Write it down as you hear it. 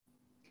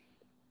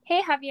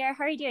Hey Javier,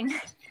 how are you doing?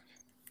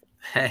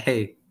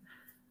 Hey,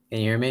 can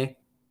you hear me?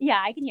 Yeah,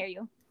 I can hear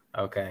you.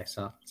 Okay,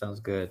 sounds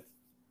good.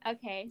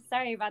 Okay,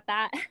 sorry about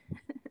that.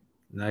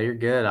 No, you're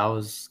good. I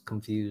was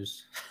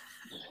confused.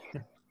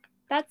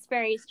 That's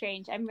very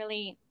strange.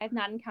 I've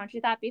not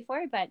encountered that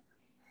before, but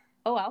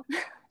oh well.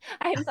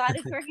 I'm glad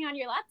it's working on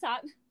your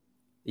laptop.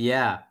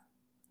 Yeah,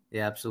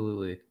 yeah,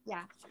 absolutely.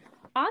 Yeah.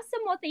 Awesome.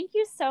 Well, thank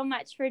you so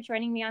much for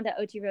joining me on the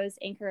OG Rose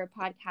Anchor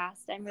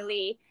podcast. I'm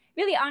really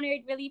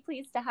honored, really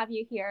pleased to have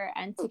you here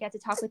and to get to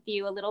talk with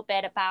you a little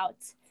bit about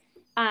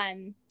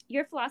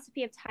your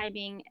philosophy of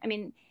timing. I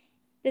mean,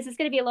 this is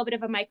going to be a little bit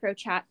of a micro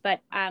chat,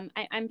 but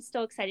I'm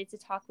still excited to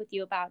talk with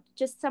you about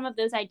just some of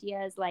those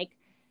ideas, like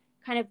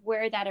kind of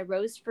where that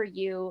arose for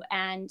you.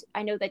 And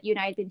I know that you and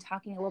I had been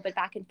talking a little bit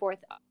back and forth,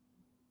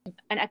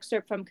 an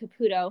excerpt from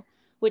Caputo,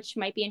 which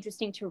might be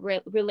interesting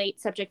to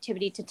relate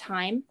subjectivity to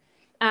time.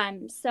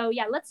 So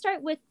yeah, let's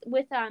start with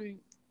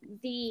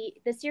the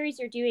series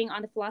you're doing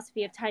on the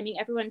philosophy of timing.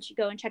 Everyone should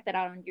go and check that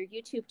out on your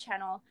YouTube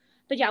channel.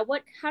 But yeah,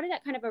 how did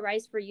that kind of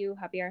arise for you,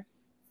 Javier?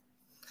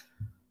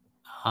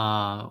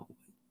 Uh,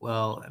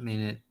 well, I mean,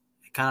 it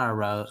kind of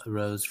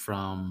arose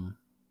from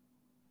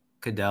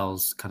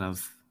Cadell's kind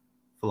of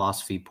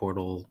philosophy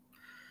portal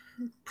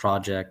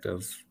project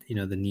of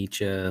the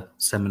Nietzsche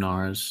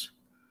seminars,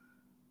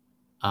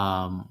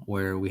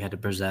 where we had to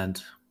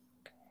present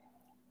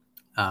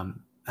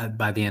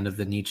by the end of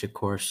the Nietzsche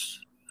course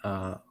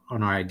on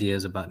our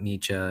ideas about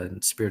Nietzsche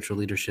and spiritual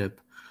leadership.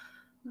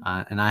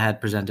 And I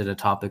had presented a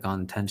topic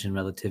on tension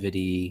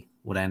relativity,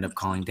 what I end up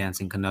calling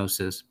dancing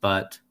kenosis.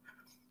 But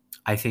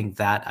I think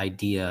that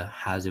idea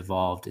has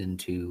evolved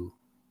into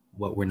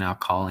what we're now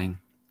calling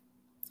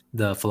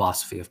the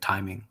philosophy of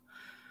timing,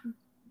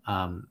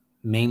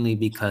 mainly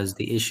because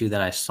the issue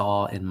that I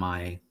saw in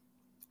my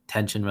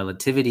tension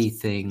relativity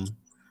thing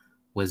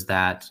was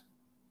that,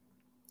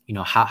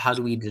 how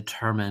do we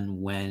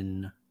determine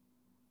when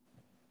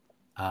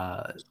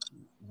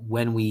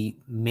we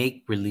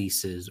make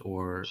releases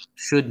or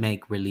should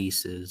make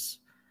releases.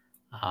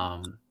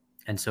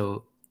 And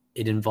so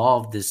it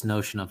involved this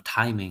notion of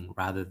timing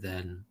rather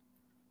than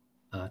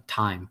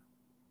time.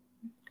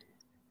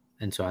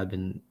 And so I've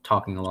been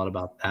talking a lot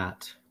about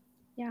that.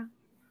 Yeah.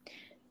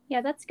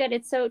 Yeah, that's good.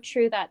 It's so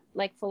true that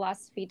like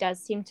philosophy does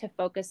seem to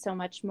focus so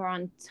much more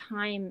on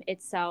time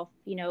itself,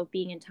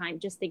 being in time.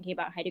 Just thinking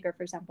about Heidegger,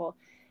 for example,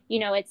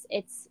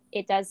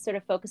 it does sort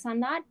of focus on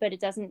that, but it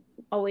doesn't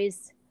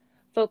always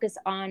focus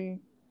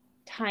on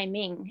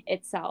timing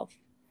itself.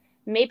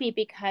 Maybe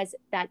because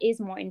that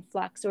is more in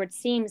flux, or it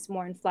seems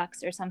more in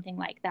flux, or something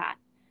like that.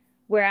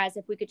 Whereas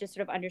if we could just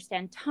sort of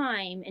understand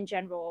time in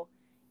general,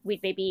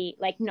 we'd maybe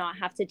like not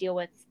have to deal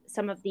with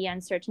some of the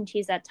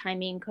uncertainties that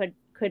timing could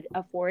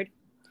afford.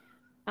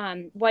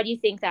 Why do you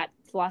think that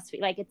philosophy,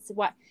 like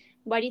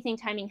why do you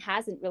think timing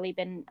hasn't really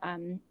been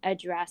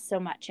addressed so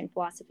much in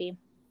philosophy?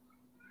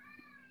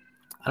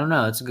 I don't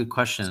know. That's a good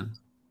question.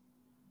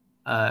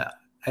 Uh,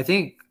 I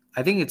think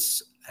I think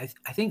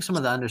some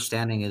of the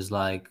understanding is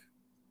like,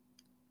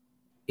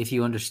 if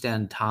you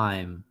understand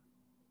time,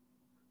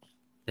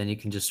 then you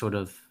can just sort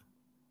of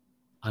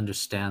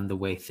understand the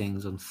way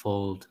things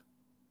unfold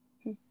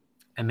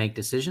and make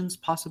decisions,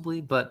 possibly.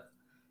 But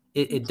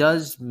it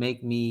does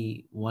make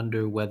me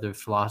wonder whether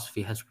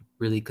philosophy has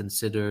really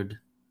considered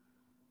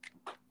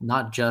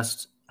not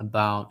just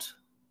about,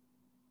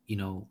 you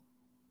know,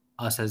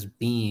 us as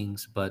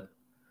beings, but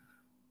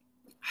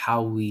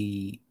how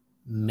we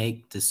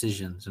make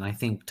decisions. And I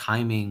think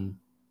timing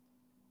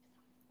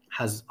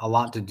has a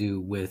lot to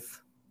do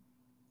with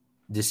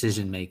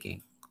decision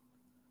making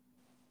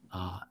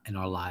in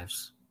our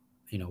lives.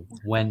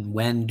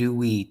 When do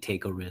we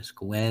take a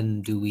risk?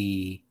 When do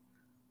we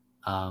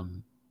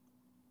um,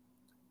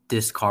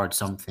 discard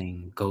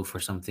something, go for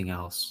something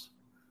else?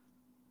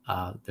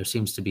 There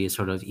seems to be a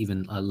sort of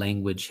even a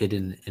language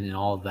hidden in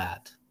all of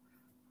that.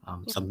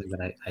 Something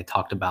that I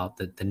talked about,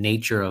 the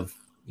nature of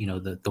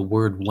the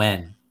word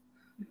when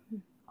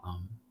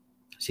um,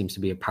 seems to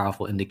be a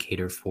powerful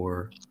indicator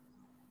for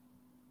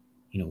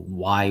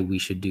why we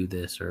should do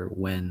this or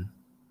when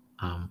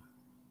um,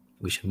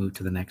 we should move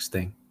to the next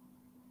thing.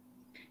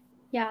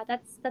 Yeah,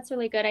 that's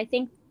really good. I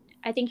think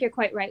you're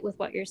quite right with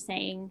what you're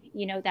saying.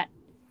 That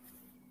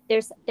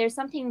there's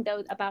something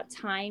though about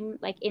time,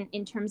 like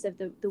in terms of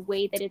the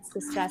way that it's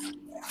discussed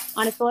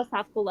on a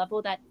philosophical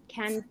level, that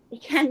can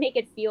make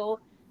it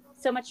feel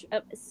so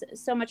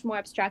much more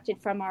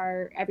abstracted from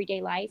our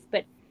everyday life.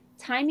 But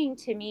timing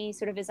to me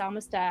sort of is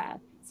almost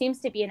seems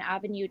to be an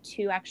avenue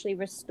to actually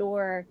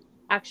restore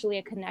actually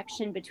a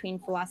connection between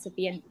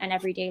philosophy and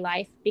everyday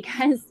life,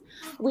 because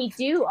we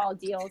do all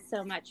deal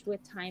so much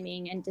with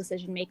timing and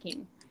decision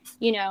making,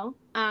 you know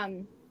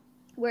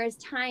whereas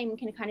time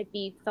can kind of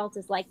be felt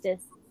as like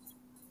this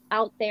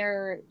out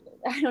there,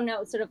 I don't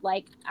know, sort of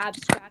like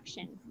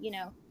abstraction,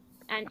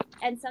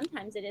 and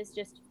sometimes it is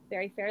just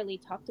very fairly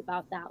talked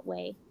about that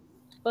way.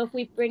 But if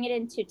we bring it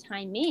into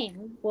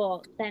timing,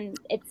 well, then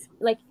it's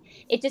like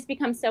it just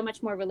becomes so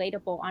much more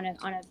relatable on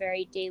a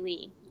very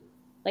daily,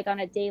 like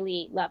on a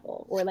daily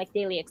level, or like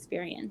daily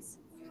experience.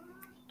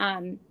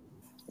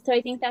 so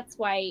I think that's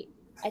why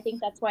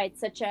it's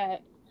such a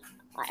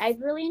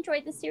I've really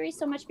enjoyed the series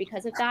so much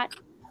because of that.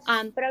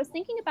 But I was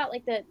thinking about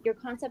like your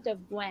concept of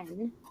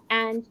when,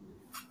 and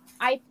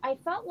I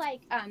felt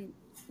like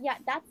yeah,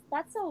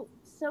 that's so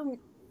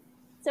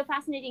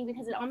fascinating,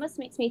 because it almost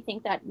makes me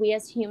think that we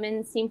as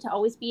humans seem to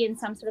always be in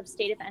some sort of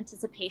state of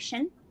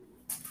anticipation,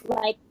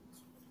 like,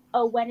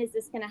 oh, when is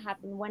this going to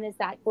happen? When is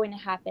that going to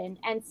happen?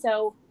 And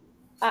so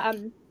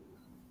um,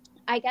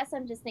 I guess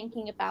I'm just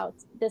thinking about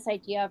this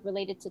idea of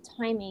related to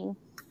timing,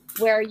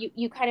 where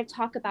you kind of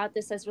talk about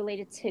this as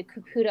related to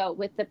Caputo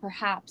with the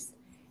perhaps,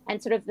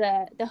 and sort of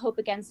the hope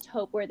against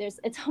hope, where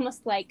it's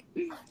almost like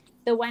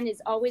the when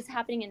is always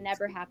happening and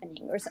never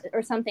happening,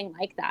 or something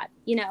like that,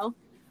 you know.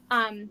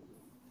 Um,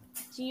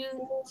 do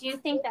you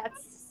think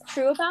that's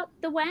true about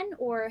the when,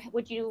 or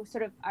would you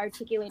sort of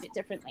articulate it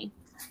differently?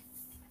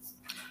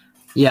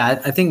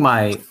 Yeah, I think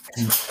my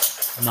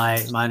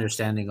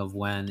understanding of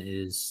when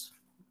is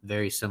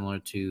very similar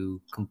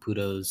to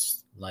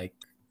Caputo's like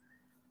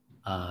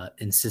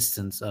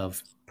insistence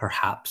of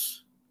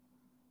perhaps.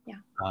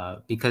 Yeah.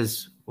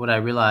 Because what I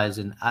realize,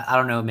 and I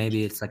don't know,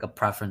 maybe it's like a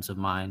preference of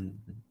mine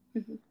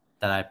Mm-hmm.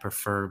 that I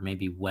prefer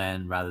maybe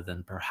when rather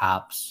than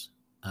perhaps.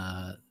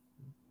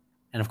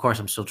 And of course,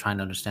 I'm still trying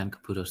to understand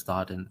Caputo's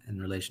thought in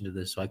relation to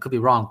this, so I could be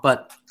wrong.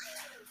 But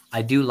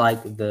I do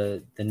like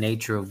the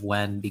nature of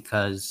when,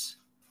 because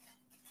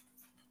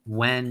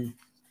when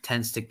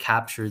tends to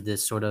capture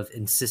this sort of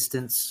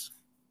insistence.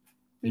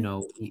 You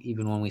know,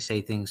 even when we say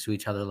things to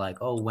each other like,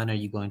 "Oh, when are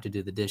you going to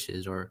do the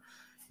dishes?" or,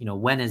 you know,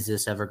 "When is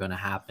this ever going to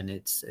happen?"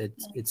 It's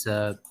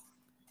a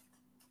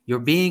you're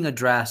being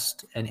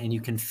addressed, and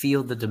you can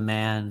feel the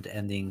demand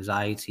and the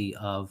anxiety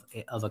of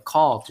a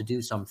call to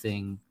do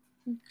something,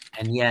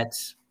 and yet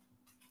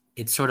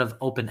it's sort of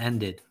open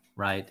ended,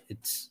 right?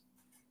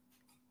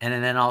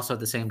 And then also at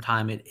the same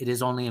time, it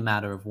is only a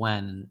matter of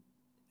when,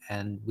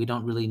 and we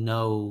don't really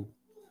know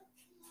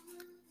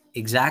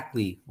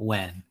exactly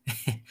when.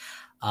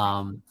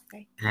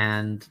 Right.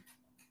 And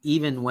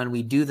even when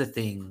we do the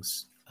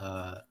things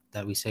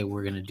that we say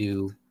we're going to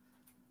do,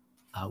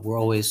 we're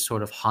always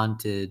sort of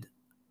haunted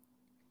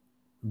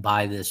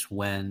by this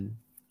when,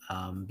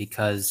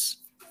 because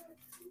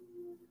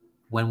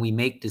when we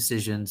make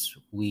decisions,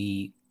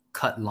 we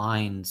cut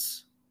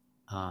lines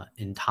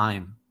in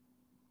time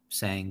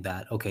saying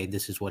that, okay,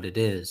 this is what it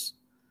is.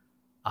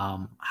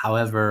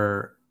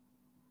 However,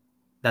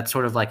 that's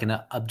sort of like an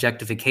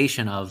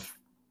objectification of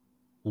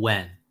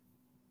when,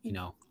 you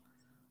know.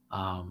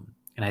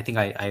 And I think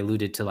I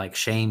alluded to like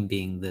shame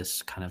being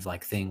this kind of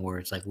like thing where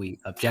it's like we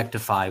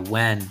objectify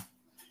when,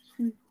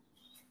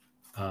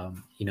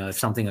 you know, if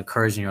something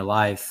occurs in your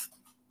life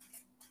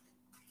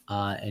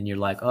and you're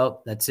like,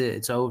 oh, that's it,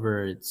 it's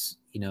over. It's,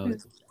 you know,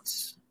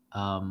 it's,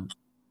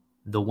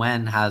 the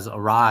when has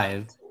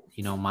arrived,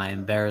 you know, my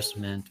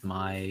embarrassment,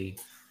 my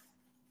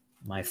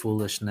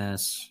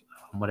foolishness,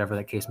 whatever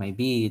the case may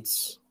be,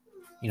 it's,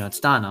 you know, it's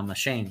done. I'm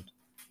ashamed.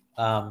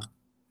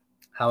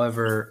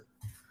 However,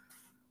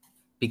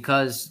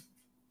 because,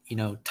 you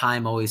know,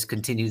 time always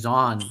continues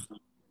on,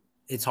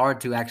 it's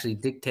hard to actually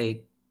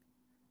dictate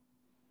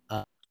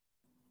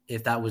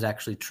if that was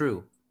actually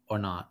true or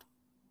not,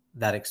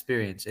 that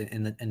experience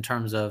in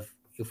terms of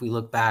if we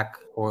look back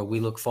or we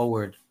look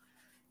forward,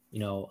 you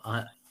know,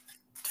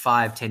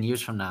 5-10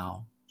 years from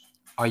now,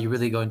 are you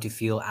really going to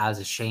feel as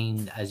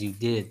ashamed as you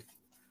did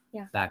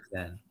Yeah. back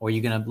then? Or are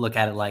you going to look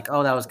at it like,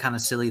 oh, that was kind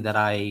of silly that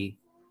I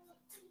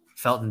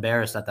felt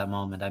embarrassed at that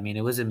moment? I mean,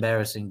 it was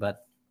embarrassing,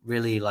 but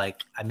really,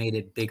 like, I made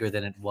it bigger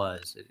than it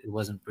was. It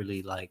wasn't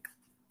really like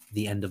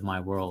the end of my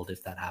world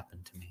if that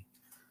happened to me.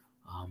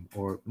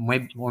 Or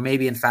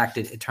maybe in fact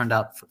it turned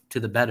out to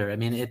the better. I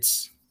mean,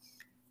 it's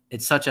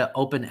such an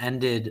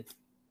open-ended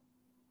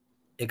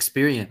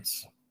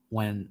experience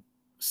when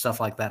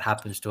stuff like that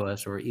happens to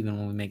us, or even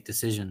when we make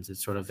decisions.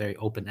 It's sort of very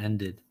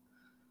open-ended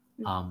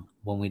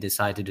when we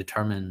decide to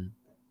determine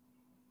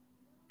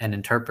and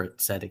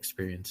interpret said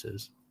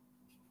experiences.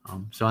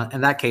 So in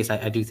that case,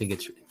 I do think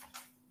it's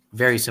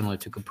very similar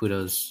to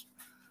Caputo's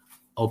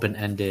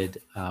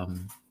open-ended,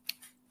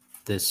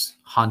 this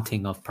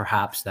haunting of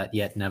perhaps that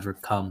yet never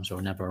comes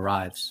or never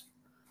arrives.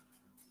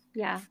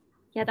 Yeah.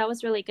 Yeah, that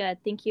was really good.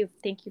 Thank you.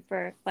 Thank you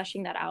for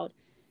fleshing that out.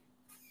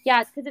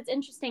 Yeah, because it's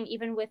interesting,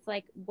 even with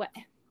like what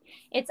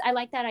I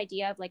like that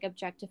idea of like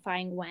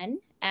objectifying when.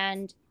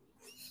 And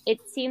it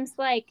seems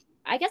like,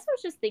 I guess I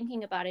was just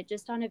thinking about it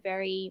just on a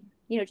very,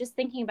 just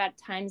thinking about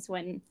times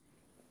when,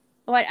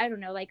 oh, I don't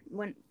know, like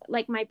when,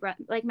 like my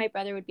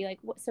brother would be like,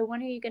 so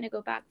when are you going to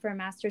go back for a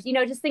master's?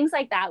 Just things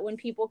like that, when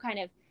people kind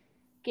of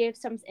give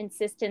some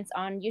insistence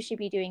on, you should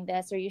be doing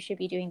this or you should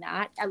be doing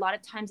that. A lot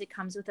of times it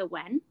comes with a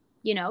when,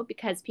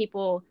 because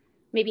people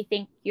maybe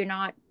think you're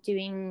not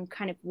doing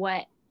kind of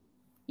what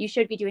you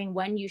should be doing,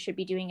 when you should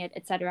be doing it,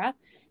 etc.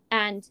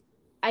 And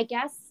I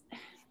guess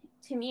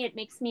to me, it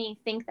makes me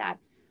think that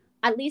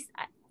at least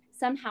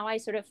somehow I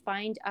sort of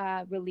find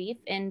relief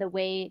in the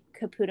way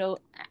Caputo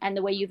and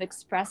the way you've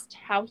expressed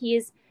how he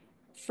is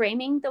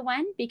framing the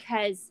when,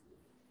 because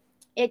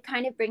it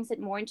kind of brings it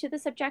more into the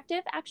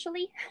subjective,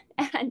 actually.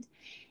 And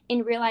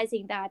in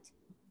realizing that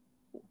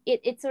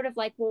it's sort of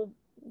like, well,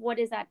 what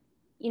is that,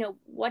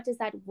 what does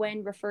that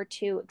when refer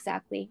to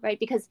exactly, right?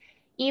 Because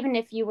even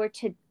if you were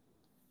to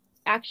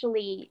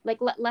actually, like,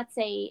 let's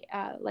say,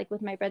 like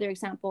with my brother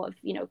example of,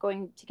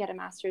 going to get a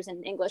master's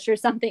in English or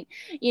something,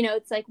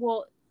 it's like,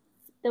 well,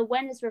 the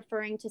when is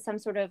referring to some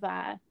sort of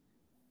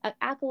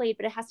accolade,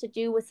 but it has to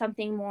do with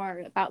something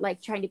more about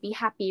like trying to be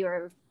happy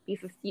or be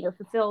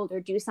fulfilled or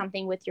do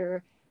something with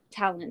your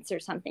talents or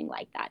something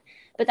like that.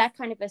 But that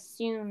kind of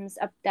assumes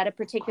that a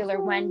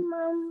particular when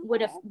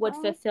would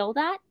fulfill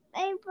that.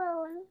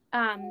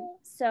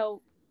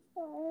 So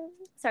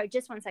sorry,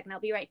 just one second, I'll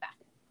be right back.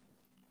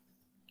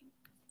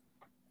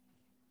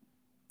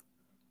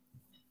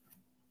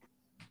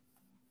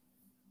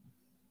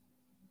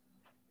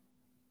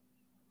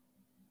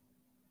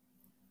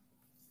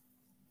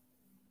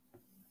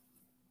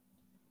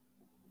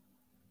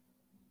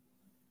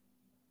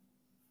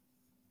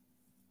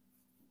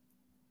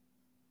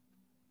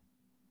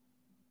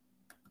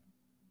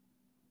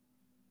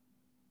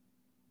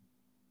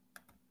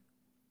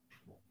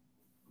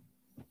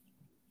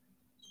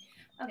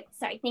 Okay,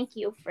 sorry. Thank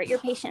you for your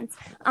patience.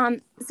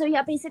 So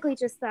yeah, basically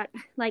just that,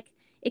 like,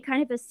 it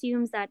kind of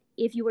assumes that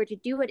if you were to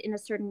do it in a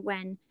certain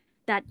when,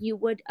 that you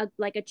would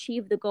like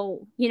achieve the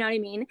goal. You know what I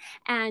mean?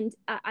 And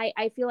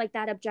I feel like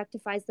that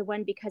objectifies the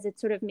when, because it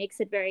sort of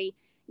makes it very,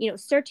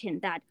 certain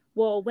that,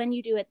 well, when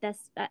you do it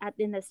this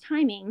in this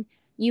timing,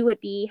 you would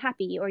be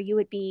happy, or you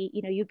would be,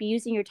 you'd be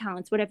using your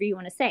talents, whatever you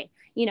want to say,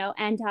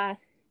 and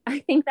I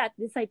think that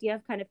this idea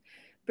of kind of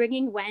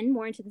bringing when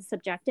more into the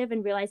subjective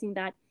and realizing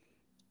that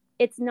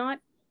it's not,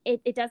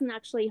 it doesn't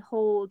actually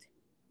hold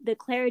the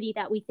clarity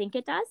that we think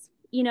it does,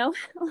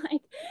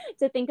 like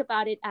to think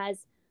about it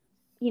as,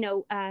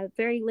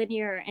 very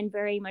linear and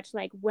very much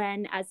like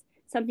when as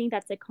something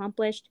that's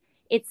accomplished.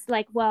 It's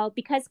like, well,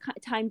 because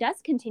time does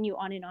continue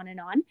on and on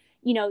and on,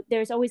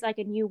 there's always like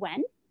a new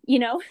when,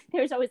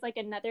 there's always like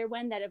another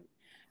when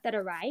that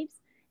arrives.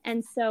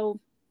 And so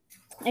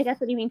I guess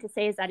what you mean to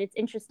say is that it's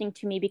interesting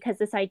to me, because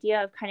this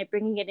idea of kind of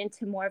bringing it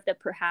into more of the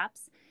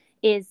perhaps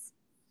is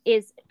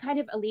kind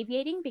of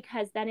alleviating,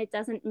 because then it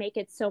doesn't make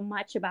it so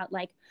much about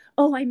like,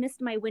 oh, I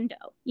missed my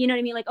window. You know what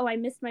I mean? Like, oh, I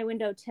missed my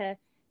window to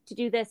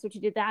do this or to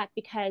do that,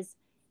 because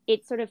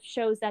it sort of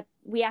shows that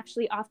we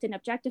actually often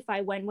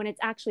objectify when it's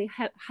actually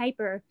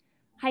hyper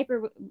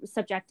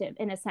subjective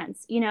in a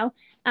sense,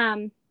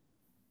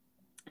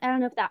 I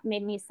don't know if that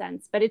made any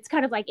sense, but it's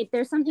kind of like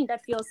there's something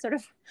that feels sort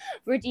of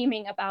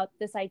redeeming about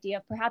this idea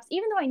of perhaps,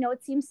 even though I know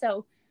it seems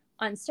so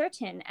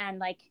uncertain, and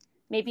like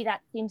maybe that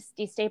seems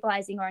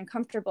destabilizing or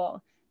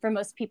uncomfortable for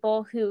most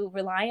people who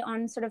rely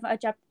on sort of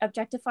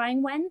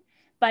objectifying when.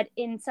 But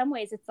in some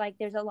ways, it's like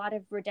there's a lot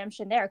of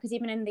redemption there, because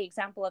even in the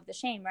example of the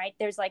shame, right,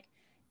 there's like,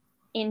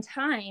 in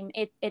time,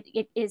 it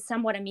is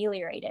somewhat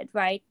ameliorated,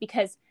 right,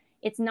 because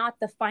it's not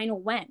the final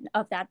when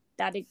of that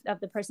of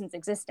the person's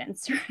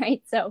existence,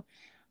 right? So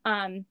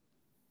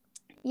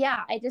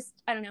yeah, I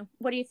don't know,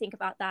 what do you think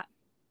about that?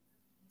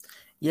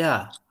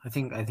 Yeah, I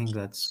think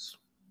that's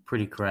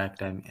pretty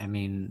correct. I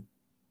mean,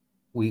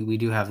 we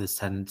do have this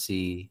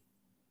tendency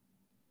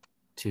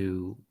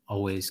to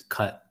always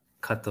cut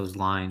those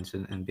lines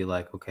and be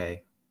like,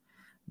 okay.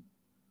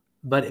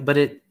 But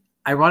it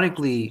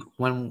ironically,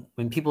 when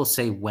people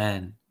say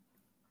when,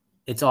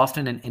 it's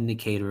often an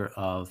indicator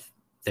of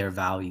their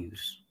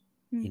values,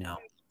 you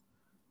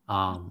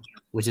know,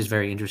 which is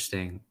very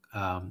interesting.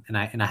 And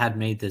I had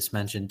made this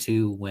mention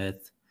too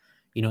with,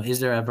 is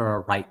there ever a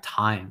right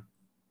time?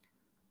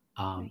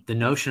 The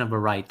notion of a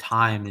right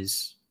time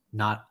is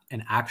not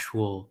an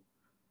actual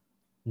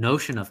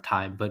notion of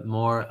time, but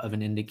more of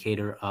an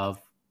indicator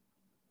of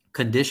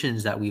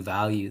conditions that we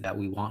value, that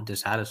we want to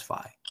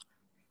satisfy.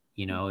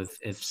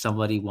 If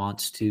somebody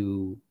wants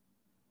to,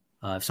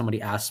 if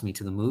somebody asks me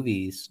to the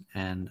movies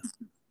and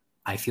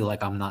I feel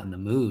like I'm not in the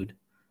mood,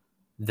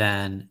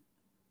 then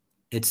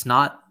it's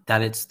not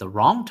that it's the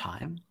wrong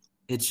time.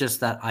 It's just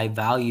that I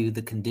value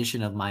the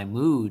condition of my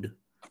mood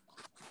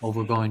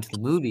over going to the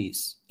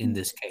movies in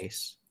this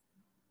case.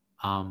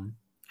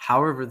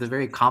 However, the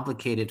very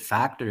complicated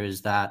factor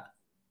is that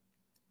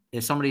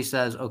if somebody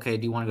says, okay,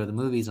 do you want to go to the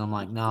movies? I'm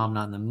like, no, I'm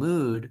not in the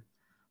mood.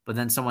 But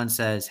then someone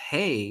says,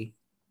 hey,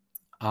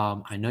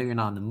 I know you're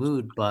not in the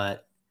mood,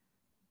 but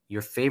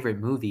your favorite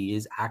movie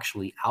is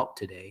actually out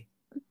today.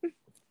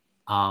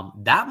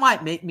 That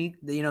might make me,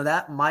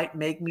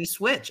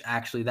 switch.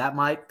 Actually, that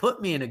might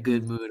put me in a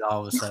good mood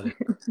all of a sudden.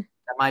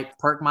 That might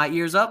perk my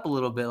ears up a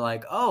little bit,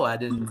 like, oh, I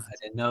didn't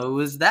know it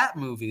was that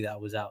movie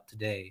that was out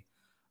today.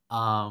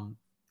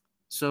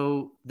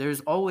 So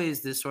there's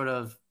always this sort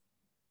of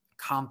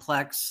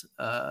complex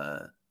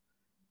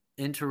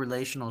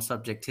interrelational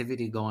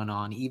subjectivity going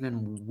on,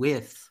 even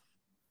with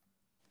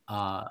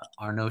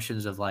our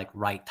notions of like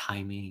right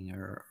timing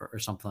or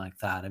something like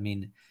that. I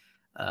mean,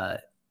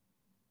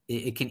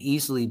 it can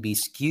easily be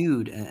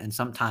skewed, and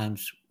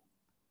sometimes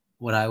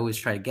what I always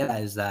try to get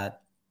at is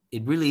that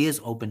it really is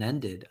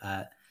open-ended.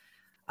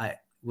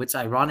 What's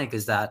ironic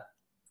is that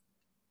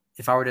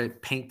if I were to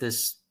paint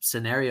this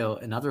scenario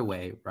another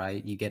way,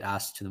 right? You get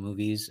asked to the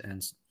movies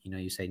and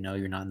you say no,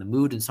 you're not in the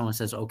mood, and someone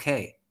says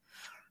okay.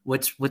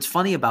 What's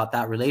funny about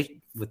that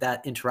with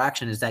that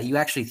interaction is that you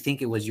actually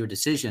think it was your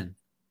decision,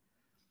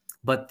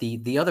 but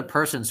the other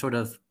person sort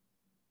of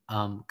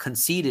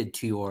conceded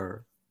to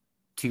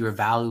your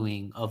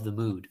valuing of the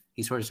mood.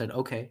 He sort of said,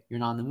 okay, you're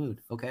not in the mood.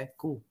 Okay,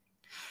 cool.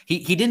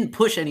 He didn't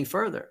push any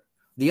further.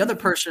 The other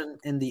person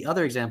in the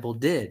other example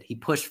did. He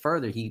pushed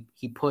further. He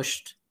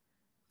pushed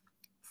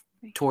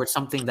towards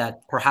something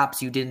that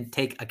perhaps you didn't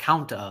take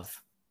account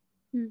of,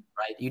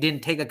 right? You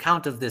didn't take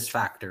account of this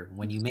factor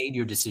when you made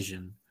your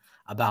decision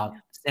about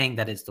saying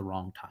that it's the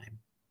wrong time.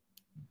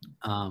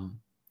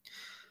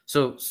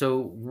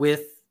 So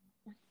with,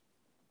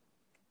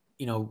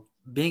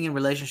 being in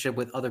relationship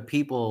with other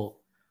people,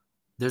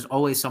 there's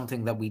always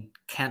something that we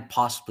can't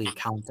possibly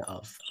account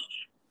of.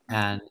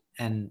 And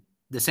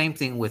the same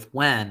thing with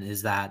when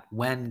is that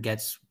when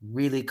gets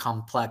really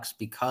complex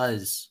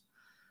because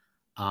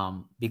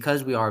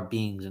we are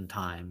beings in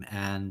time.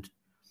 And,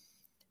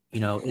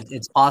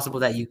 it's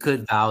possible that you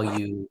could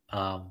value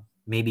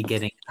maybe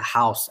getting a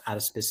house at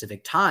a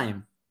specific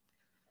time.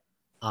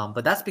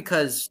 But that's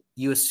because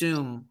you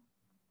assume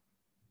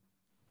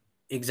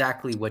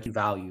exactly what you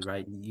value,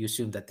 right? You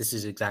assume that this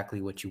is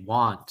exactly what you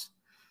want.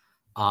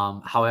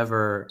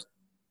 However,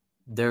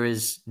 there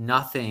is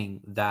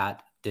nothing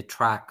that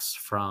detracts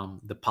from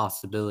the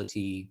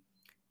possibility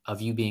of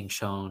you being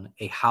shown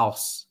a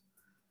house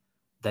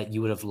that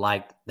you would have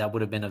liked, that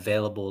would have been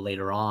available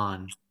later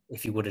on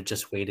if you would have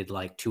just waited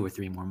like 2 or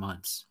 3 more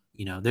months.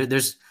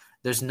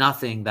 There's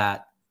nothing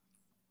that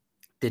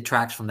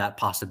detracts from that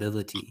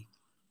possibility,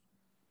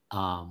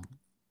 and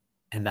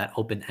that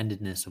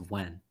open-endedness of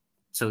when.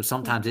 So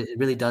sometimes it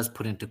really does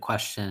put into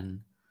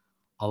question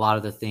a lot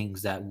of the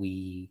things that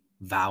we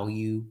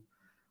value,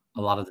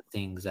 a lot of the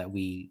things that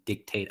we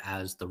dictate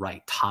as the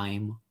right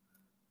time,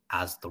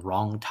 as the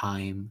wrong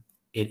time.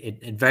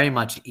 It very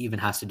much even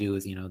has to do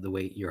with, the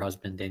way your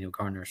husband, Daniel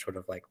Garner, sort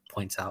of like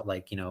points out,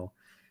 like,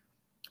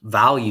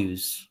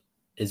 values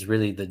is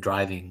really the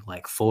driving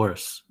like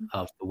force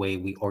of the way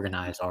we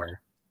organize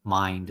our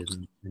mind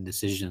and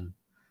decision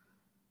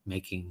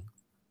making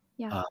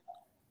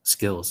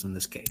skills in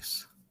this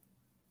case.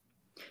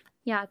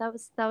 Yeah, that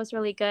was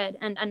really good.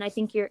 And I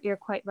think you're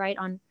quite right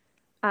on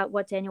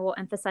what Daniel will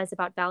emphasize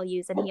about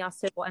values, and he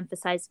also will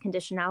emphasize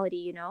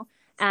conditionality,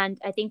 and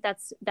I think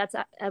that's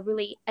a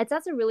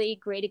really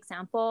great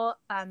example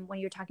when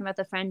you're talking about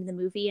the friend in the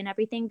movie and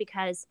everything,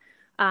 because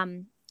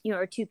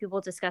or two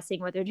people discussing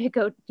whether to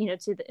go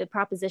to the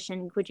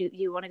proposition, would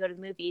you want to go to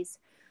the movies,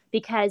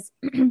 because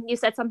you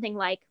said something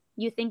like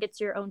you think it's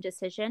your own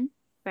decision,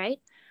 right?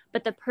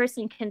 But the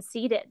person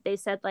conceded. They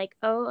said like,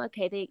 oh,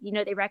 okay,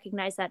 they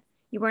recognize that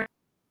you weren't.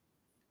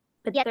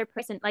 But the other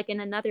person, like in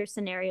another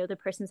scenario, the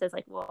person says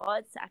like, well,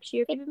 it's actually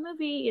your favorite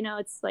movie,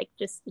 it's like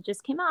it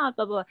just came out,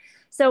 blah, blah.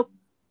 So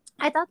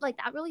I thought like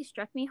that really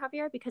struck me,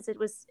 Javier, because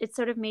it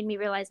sort of made me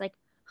realize like,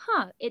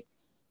 it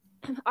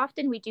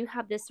often we do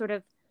have this sort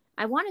of,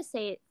 I want to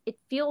say it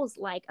feels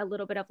like a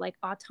little bit of like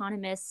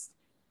autonomous,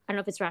 I don't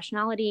know if it's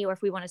rationality or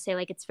if we want to say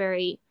like it's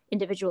very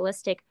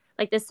individualistic,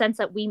 like this sense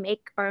that we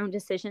make our own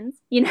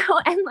decisions,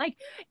 and like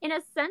in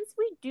a sense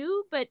we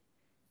do, but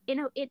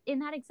in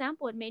that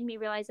example, it made me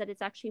realize that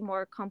it's actually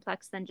more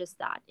complex than just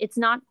that. It's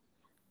not,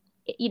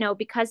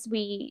 because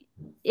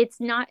it's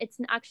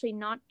actually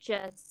not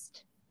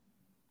just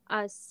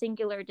a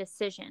singular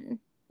decision,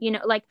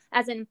 like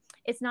as in,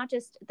 it's not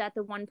just that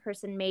the one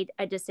person made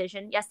a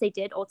decision. Yes, they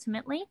did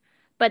ultimately,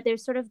 but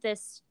there's sort of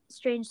this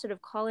strange sort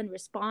of call and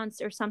response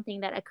or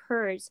something that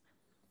occurs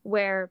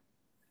where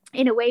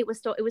in a way it was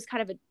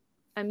kind of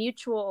a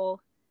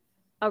mutual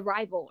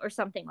arrival or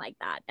something like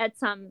that at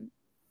some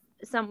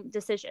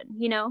decision,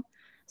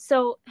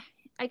 so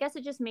I guess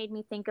it just made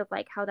me think of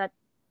like how that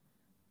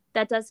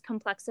does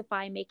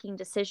complexify making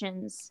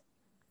decisions,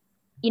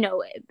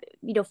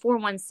 for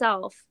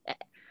oneself.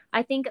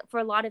 I think for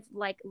a lot of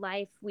like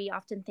life, we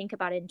often think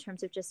about it in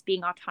terms of just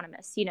being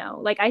autonomous,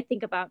 like I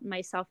think about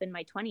myself in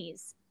my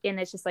 20s and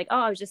it's just like,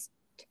 oh,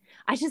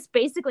 I just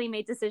basically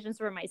made decisions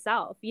for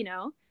myself,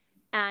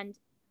 and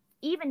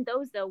even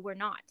those though were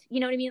not,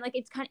 you know what I mean? Like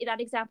it's kind of, that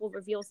example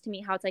reveals to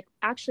me how it's like,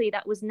 actually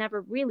that was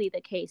never really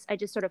the case. I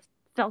just sort of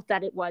felt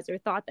that it was, or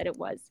thought that it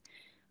was.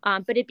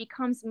 But it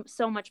becomes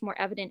so much more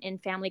evident in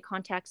family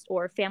context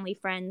or family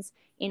friends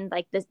in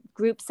like the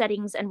group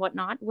settings and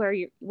whatnot, where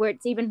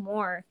it's even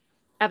more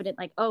evident,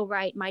 like, oh,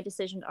 right, my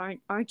decisions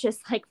aren't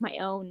just like my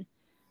own.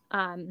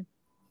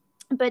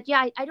 But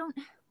yeah, I don't,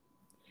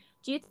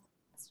 do you think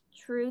it's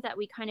true that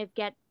we kind of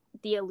get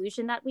the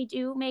illusion that we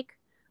do make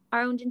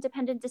our own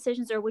independent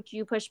decisions, or would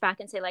you push back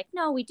and say like,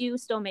 no, we do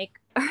still make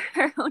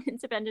our own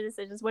independent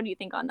decisions? What do you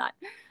think on that?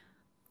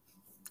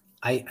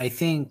 I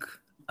think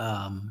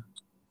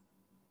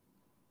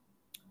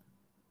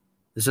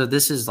so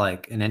this is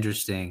like an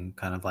interesting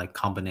kind of like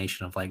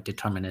combination of like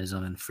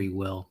determinism and free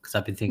will, because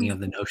I've been thinking of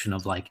the notion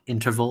of like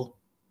interval.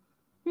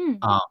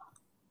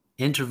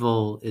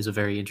 Interval is a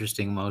very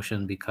interesting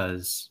motion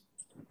because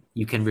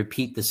you can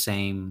repeat the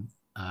same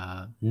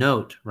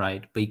note,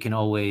 right? But you can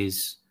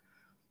always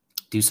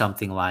do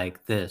something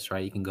like this,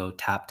 right? You can go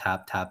tap,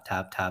 tap, tap,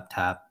 tap, tap,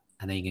 tap,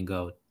 and then you can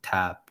go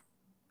tap,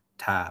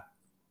 tap,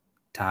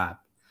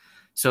 tap.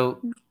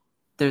 So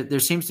there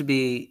seems to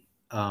be,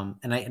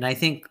 and I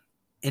think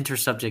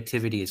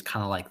intersubjectivity is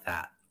kind of like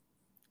that,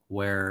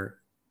 where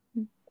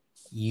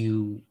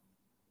you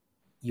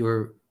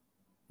you're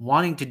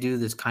wanting to do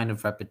this kind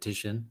of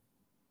repetition,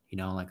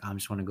 like I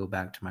just want to go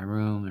back to my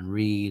room and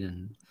read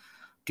and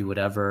do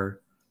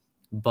whatever,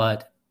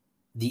 but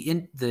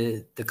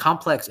the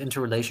complex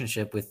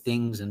interrelationship with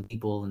things and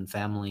people and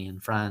family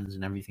and friends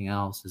and everything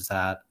else is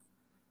that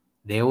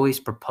they always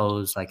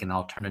propose like an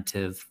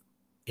alternative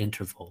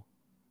interval,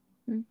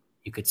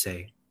 you could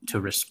say, to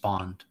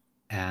respond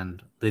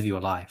and live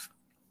your life.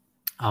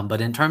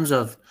 But in terms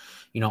of,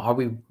 are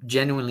we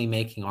genuinely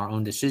making our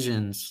own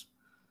decisions?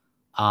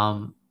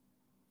 I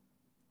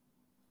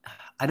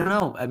don't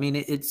know. I mean,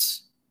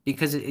 it's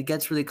because it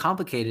gets really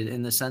complicated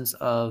in the sense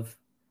of,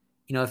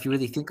 if you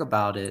really think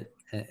about it,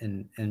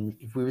 and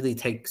if we really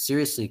take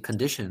seriously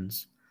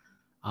conditions,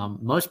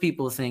 most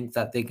people think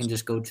that they can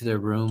just go to their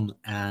room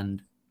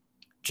and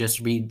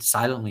just read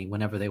silently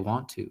whenever they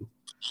want to.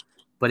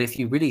 But if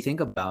you really think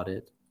about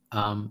it,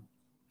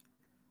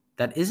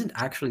 that isn't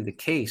actually the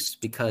case,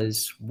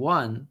 because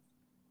one,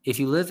 if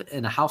you live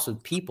in a house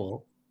of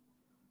people,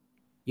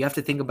 you have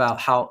to think about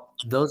how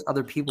those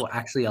other people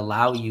actually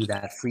allow you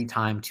that free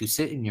time to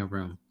sit in your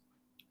room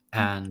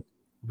and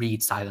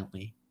read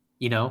silently.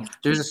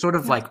 There's a sort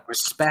of like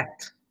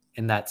respect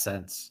in that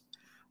sense,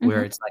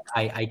 where it's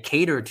like I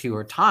cater to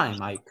your time,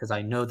 because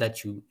I know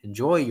that you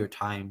enjoy your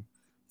time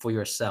for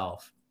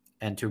yourself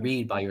and to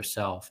read by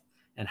yourself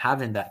and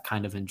having that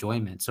kind of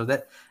enjoyment. So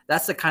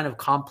that's the kind of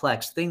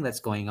complex thing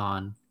that's going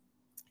on,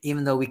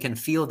 even though we can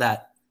feel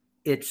that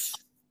it's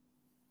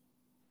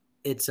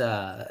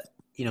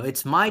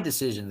it's my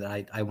decision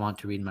that I want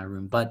to read in my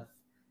room. But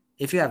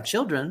if you have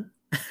children,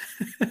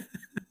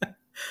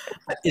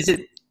 is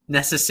it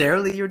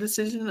necessarily your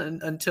decision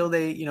until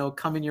they,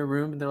 come in your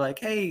room and they're like,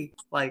 hey,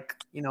 like,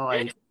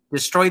 I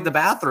destroyed the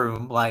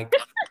bathroom. Like,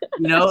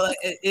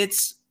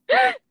 it's,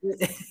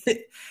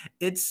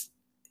 it's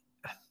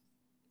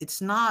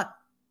not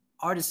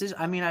our decision.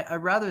 I mean, I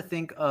rather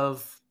think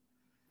of,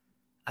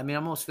 I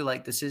almost feel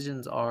like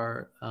decisions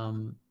are,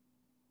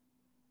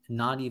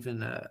 not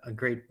even a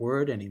great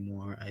word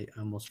anymore. I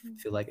almost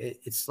feel like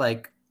it's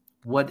like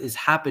what is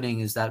happening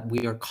is that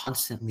we are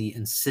constantly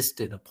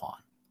insisted upon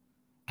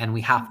and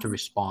we have to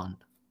respond.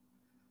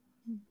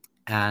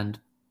 And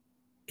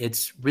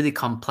it's really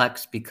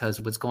complex because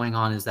what's going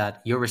on is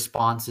that your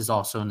response is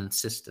also an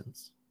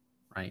insistence,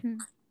 right?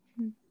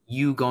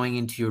 You going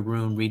into your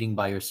room reading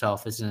by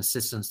yourself is an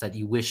insistence that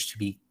you wish to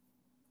be,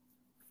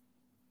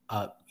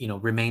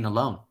 remain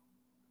alone.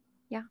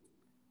 Yeah.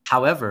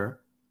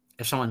 However,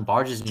 if someone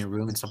barges in your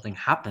room and something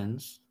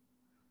happens,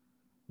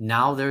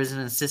 now there is an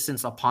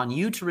insistence upon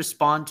you to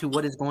respond to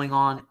what is going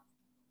on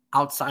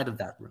outside of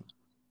that room.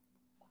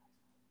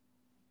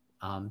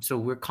 So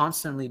we're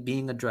constantly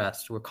being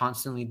addressed. We're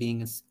constantly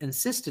being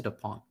insisted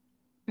upon.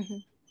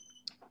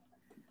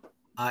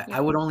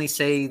 I would only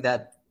say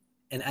that,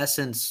 in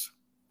essence,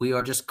 we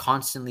are just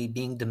constantly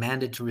being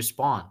demanded to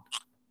respond.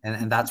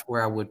 And that's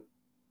where I would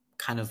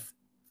kind of,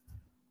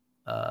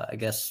 I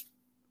guess,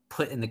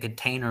 put in the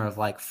container of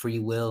like free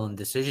will and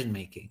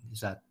decision-making,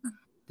 is that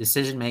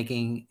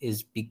decision-making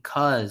is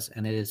because,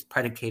 and it is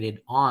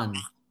predicated on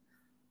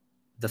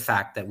the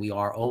fact that we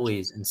are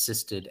always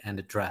insisted and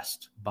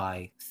addressed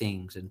by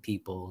things and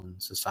people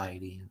and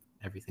society and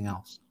everything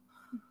else.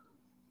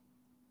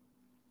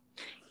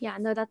 Yeah,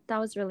 no, that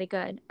was really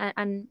good.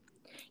 And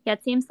yeah,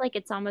 it seems like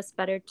it's almost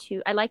better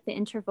to, I like the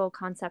interval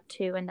concept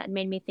too. And that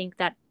made me think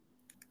that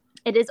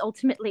it is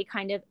ultimately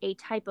kind of a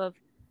type of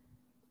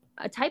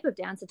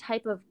dance, a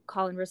type of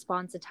call and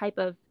response, a type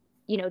of,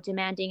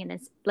 demanding and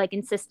like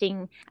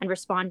insisting and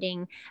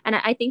responding. And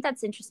I think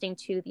that's interesting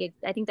too.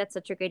 I think that's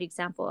such a great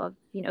example of,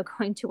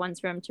 going to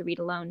one's room to read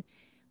alone.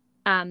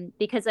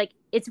 Because like,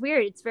 it's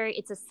weird.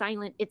 It's a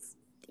silent, it's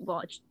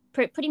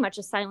pretty much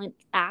a silent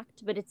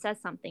act, but it says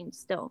something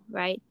still,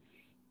 right?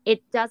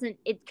 It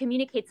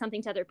communicates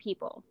something to other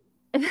people.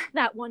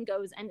 That one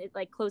goes and it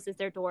like closes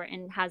their door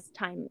and has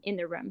time in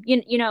their room,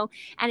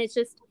 and it's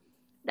just,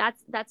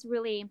 that's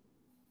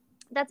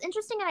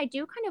interesting. And I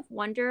do kind of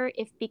wonder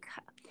if, because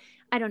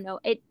I don't know,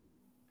 it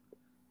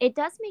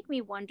does make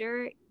me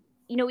wonder,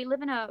 we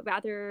live in a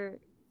rather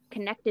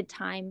connected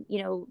time,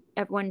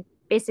 everyone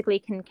basically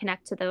can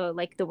connect to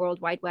the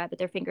World Wide Web at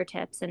their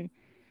fingertips.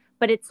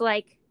 But it's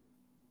like,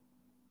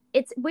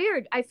 it's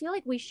weird. I feel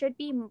like we should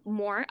be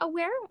more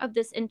aware of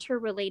this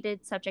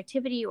interrelated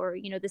subjectivity, or,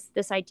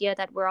 this idea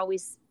that we're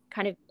always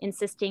kind of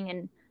insisting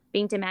and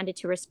being demanded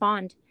to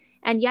respond.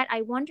 And yet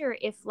I wonder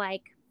if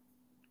like,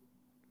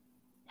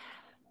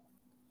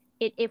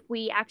 if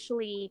we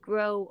actually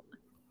grow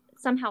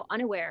somehow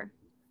unaware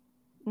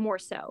more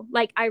so,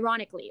 like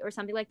ironically or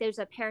something, like there's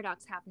a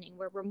paradox happening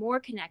where we're more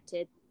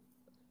connected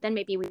than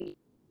maybe we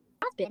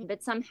have been,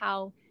 but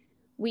somehow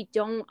we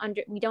don't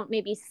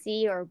maybe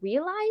see or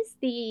realize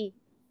the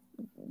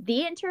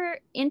the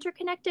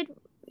interconnected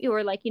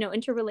or like, you know,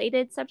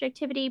 interrelated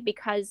subjectivity,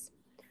 because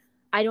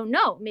I don't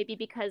know, maybe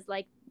because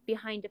like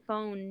behind a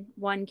phone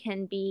one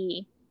can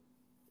be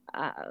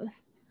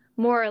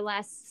more or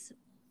less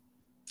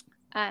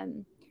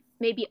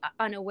maybe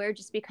unaware,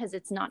 just because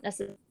it's not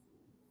necessarily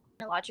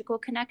a logical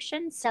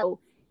connection. So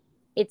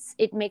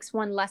it makes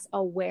one less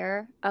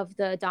aware of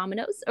the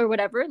dominoes or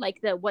whatever,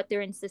 like the what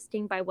they're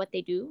insisting by what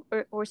they do,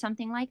 or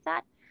something like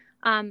that.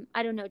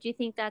 I don't know. Do you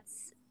think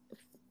that's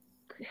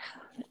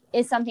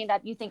is something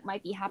that you think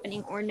might be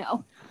happening, or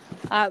no,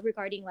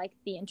 regarding like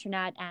the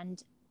internet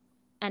and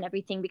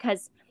everything?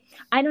 Because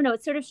I don't know,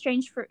 it's sort of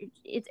strange for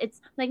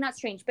it's like not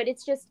strange, but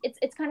it's just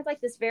it's kind of like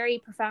this very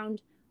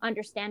profound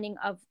understanding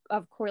of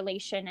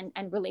correlation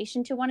and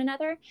relation to one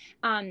another.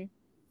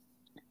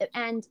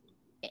 And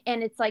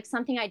it's like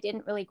something I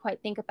didn't really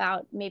quite think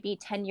about maybe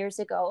 10 years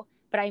ago,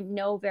 but I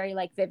know very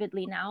like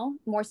vividly now,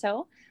 more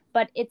so.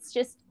 But it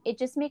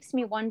just makes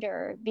me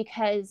wonder,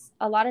 because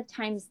a lot of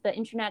times the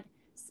internet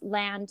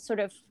land sort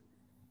of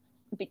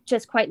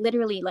just quite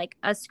literally like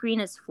a screen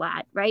is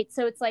flat, right?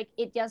 So it's like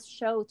it does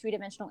show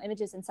three-dimensional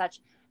images and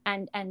such,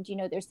 and you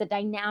know, there's the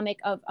dynamic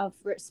of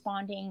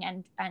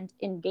responding and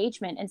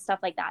engagement and stuff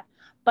like that.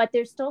 But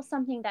there's still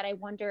something that I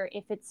wonder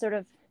if it's sort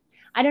of,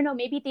 I don't know,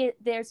 maybe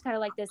there's kind of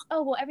like this,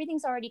 oh well,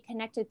 everything's already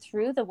connected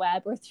through the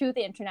web or through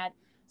the internet,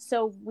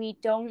 so we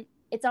don't,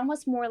 it's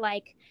almost more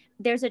like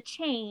there's a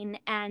chain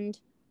and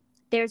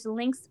there's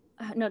links.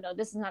 No,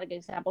 this is not a good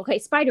example. Okay,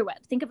 spider web.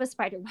 Think of a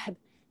spider web.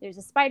 There's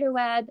a spider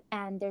web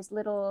and there's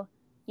little,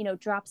 you know,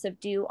 drops of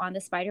dew on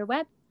the spider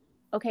web.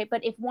 Okay,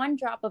 but if one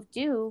drop of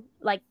dew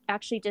like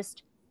actually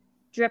just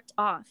dripped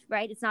off,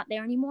 right? It's not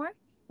there anymore.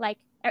 Like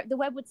the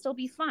web would still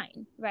be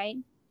fine, right?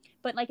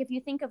 But like if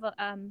you think of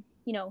a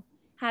you know,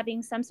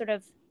 having some sort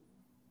of,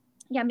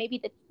 yeah,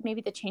 maybe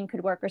the chain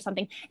could work or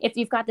something. If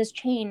you've got this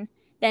chain,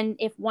 then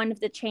if one of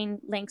the chain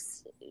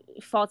links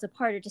falls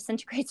apart or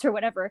disintegrates or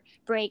whatever,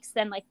 breaks,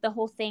 then like the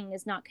whole thing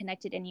is not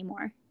connected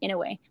anymore in a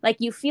way. Like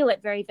you feel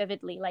it very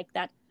vividly, like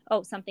that,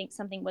 oh, something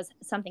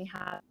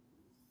happened.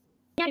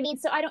 Yeah, I mean,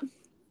 so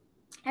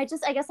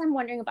I guess I'm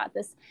wondering about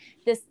this.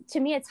 To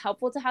me, it's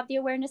helpful to have the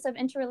awareness of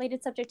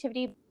interrelated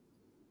subjectivity.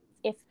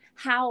 If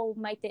how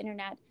might the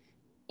internet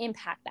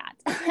impact that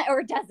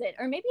or does it,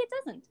 or maybe it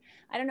doesn't,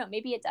 I don't know,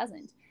 maybe it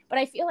doesn't. But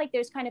I feel like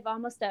there's kind of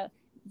almost a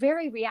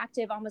very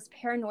reactive, almost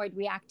paranoid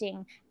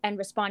reacting and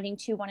responding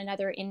to one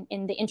another in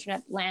the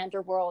internet land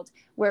or world,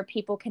 where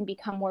people can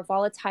become more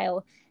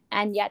volatile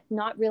and yet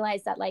not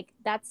realize that like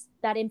that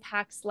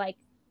impacts like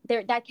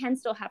there, that can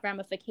still have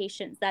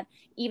ramifications, that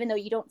even though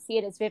you don't see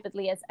it as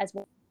vividly as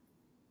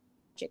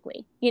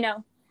logically, you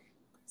know.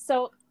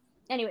 So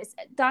anyways,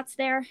 thoughts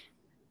there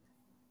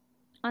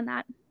on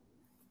that?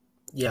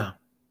 Yeah.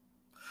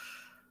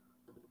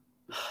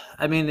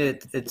 I mean,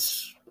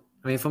 it's.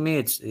 I mean, for me,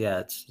 it's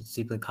it's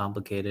deeply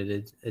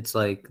complicated. It's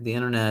like the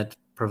internet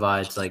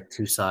provides like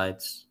two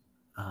sides,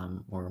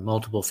 or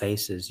multiple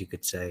faces, you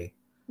could say,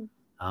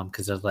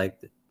 because there's like,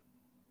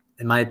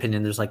 in my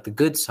opinion, there's like the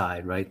good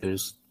side, right?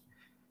 There's,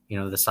 you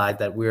know, the side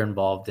that we're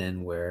involved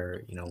in,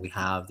 where, you know, we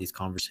have these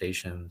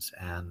conversations,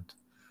 and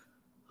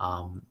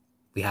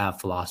we have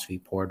philosophy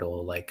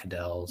portal like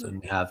Cadell's,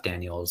 and we have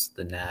Daniel's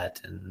the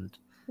net, and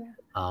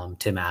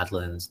Tim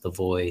Adlin's The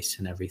Voice,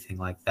 and everything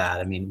like that.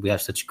 I mean, we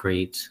have such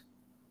great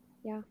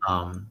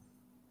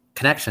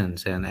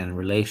connections and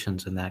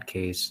relations in that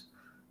case.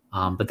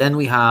 But then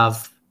we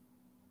have,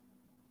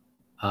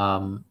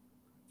 you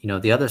know,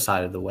 the other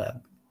side of the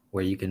web,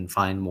 where you can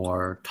find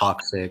more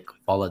toxic,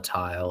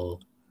 volatile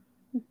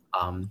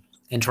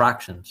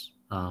interactions.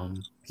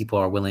 People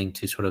are willing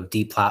to sort of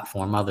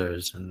deplatform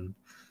others and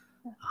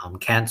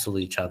cancel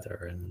each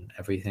other and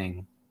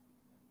everything.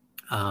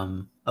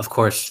 Of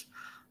course,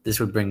 this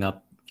would bring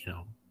up, you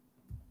know,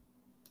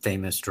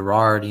 famous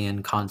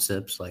Girardian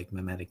concepts like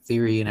mimetic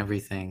theory and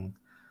everything.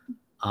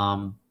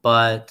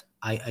 But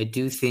I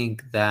do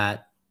think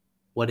that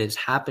what is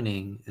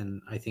happening,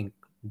 and I think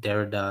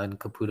Derrida and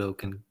Caputo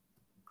can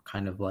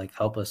kind of like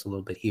help us a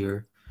little bit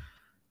here,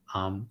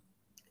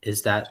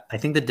 is that I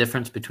think the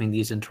difference between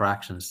these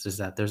interactions is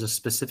that there's a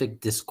specific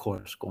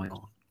discourse going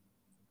on.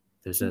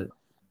 There's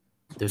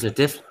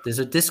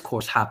a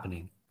discourse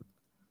happening,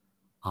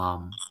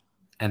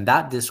 and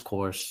that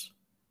discourse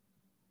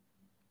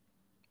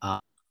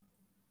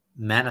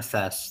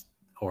manifests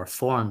or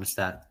forms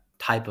that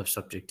type of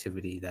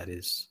subjectivity that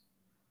is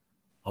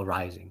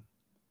arising.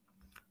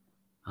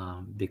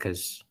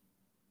 Because,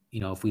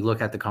 you know, if we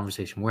look at the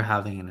conversation we're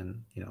having, and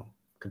then, you know,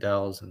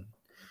 Cadell's and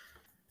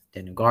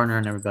Daniel Garner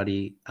and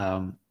everybody,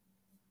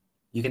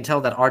 you can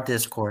tell that our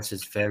discourse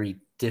is very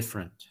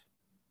different.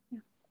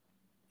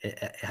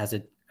 It has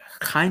a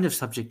kind of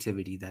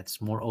subjectivity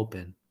that's more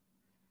open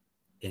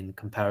in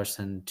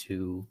comparison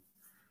to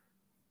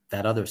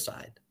that other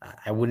side.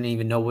 I wouldn't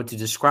even know what to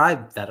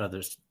describe that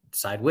other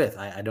side with.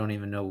 I don't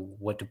even know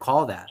what to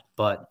call that,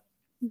 but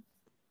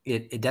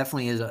it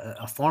definitely is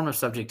a form of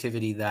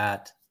subjectivity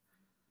that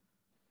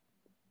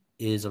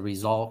is a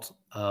result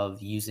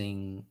of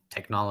using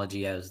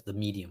technology as the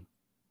medium.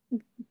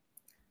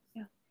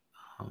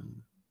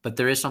 But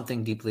there is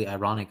something deeply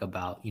ironic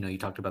about, you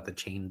talked about the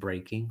chain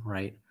breaking,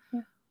 right?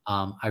 Yeah.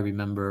 I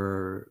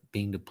remember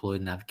being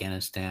deployed in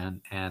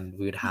Afghanistan, and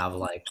we would have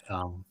like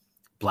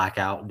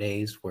blackout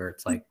days where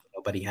it's like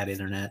nobody had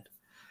internet.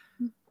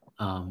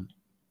 Um,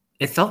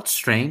 it felt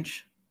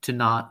strange to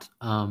not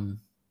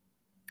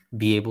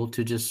be able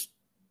to just,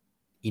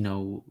 you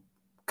know,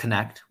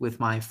 connect with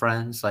my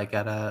friends like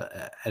at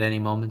any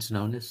moment's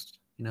notice,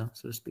 so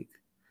to speak.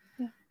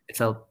 Yeah.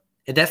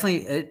 It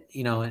definitely,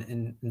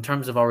 in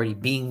terms of already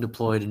being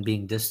deployed and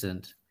being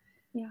distant,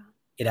 Yeah.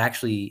 it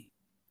actually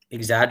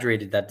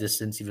exaggerated that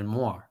distance even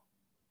more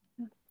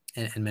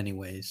Yeah. in many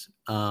ways.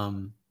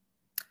 But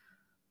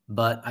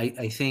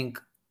I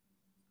think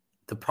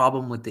the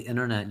problem with the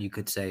internet, you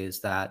could say, is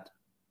that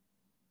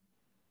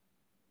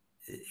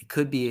it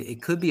could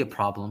be a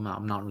problem.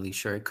 I'm not really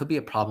sure. It could be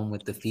a problem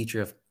with the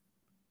feature of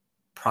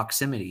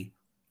proximity.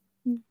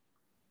 Mm.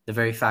 The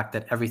very fact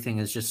that everything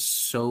is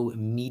just so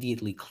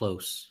immediately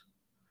close,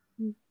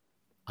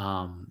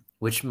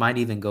 which might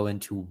even go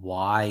into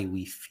why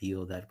we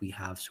feel that we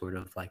have sort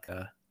of like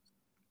a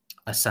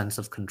sense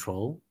of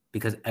control,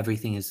 because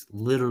everything is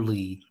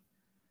literally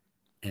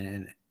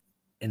in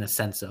a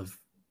sense of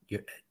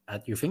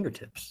at your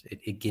fingertips.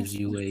 It Yeah. gives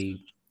you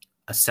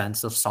a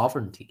sense of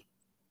sovereignty,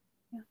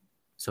 Yeah.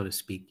 so to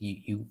speak.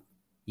 You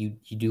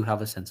do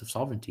have a sense of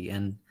sovereignty,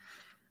 and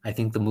I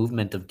think the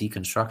movement of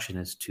deconstruction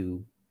is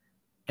to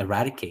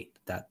eradicate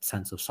that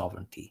sense of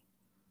sovereignty,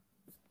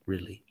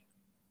 really.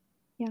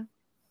 Yeah.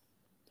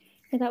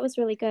 Yeah, that was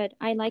really good.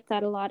 I like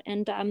that a lot.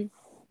 And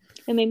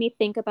it made me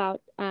think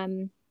about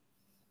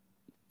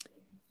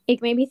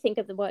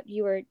what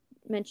you were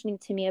mentioning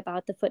to me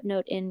about the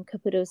footnote in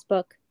Caputo's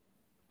book.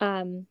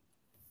 Oh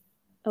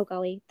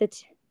golly, the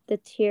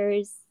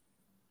tears.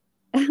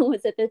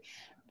 Was it the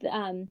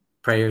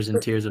Prayers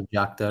and Tears of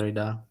Jacques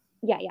Derrida.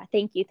 Yeah,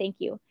 thank you,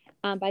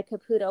 by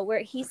Caputo,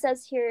 where he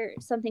says here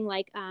something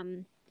like,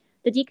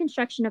 the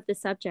deconstruction of the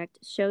subject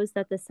shows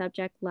that the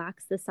subject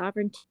lacks the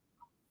sovereignty,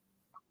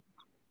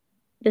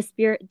 the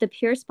spirit, the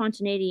pure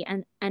spontaneity,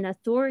 and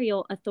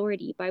authorial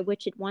authority by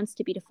which it wants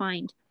to be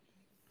defined.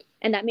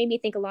 And that made me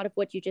think a lot of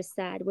what you just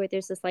said, where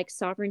there's this like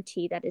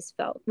sovereignty that is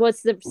felt. Well,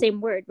 it's the same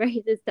word,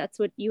 right? That's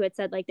what you had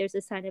said. Like there's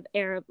a sign of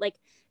air, like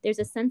there's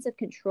a sense of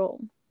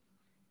control,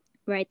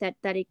 right?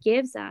 That it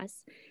gives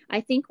us.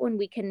 I think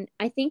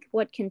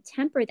what can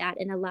temper that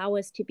and allow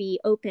us to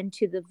be open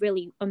to the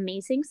really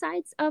amazing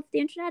sides of the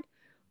internet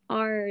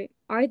are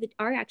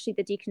actually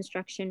the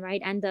deconstruction,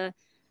 right? And the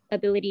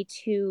ability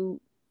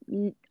to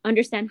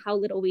understand how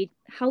little we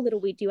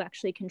do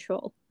actually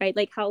control, right?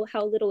 Like how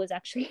little is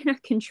actually in our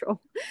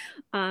control.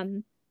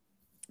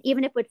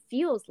 Even if it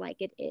feels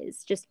like it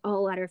is just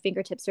all at our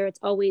fingertips, or it's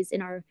always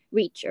in our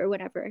reach or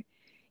whatever.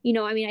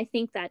 I mean, I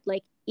think that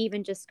like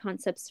even just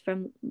concepts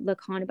from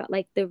Lacan about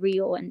like the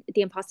real and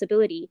the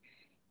impossibility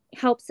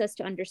helps us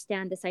to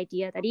understand this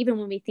idea that even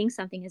when we think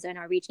something is in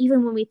our reach,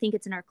 even when we think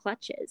it's in our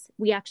clutches,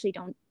 we actually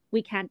don't,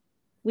 we can't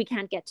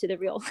get to the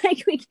real.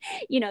 Like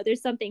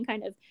there's something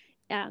kind of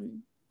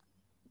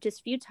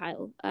just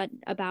futile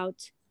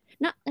about,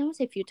 not, I won't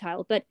say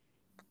futile, but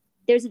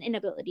there's an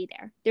inability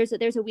there.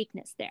 There's a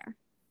weakness there,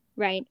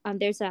 right?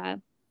 There's a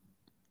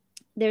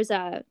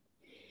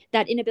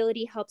that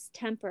inability helps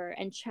temper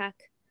and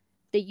check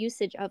the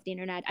usage of the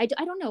internet. I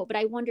don't know, but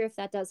I wonder if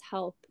that does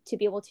help to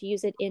be able to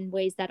use it in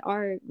ways that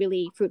are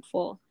really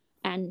fruitful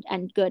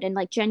and good, and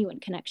like genuine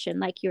connection,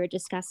 like you were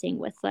discussing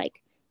with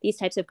like these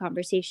types of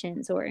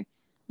conversations, or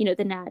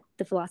the net,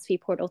 the philosophy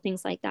portal,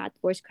 things like that,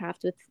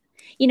 Voicecraft with,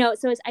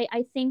 so it's,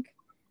 I think,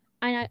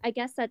 and I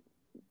guess that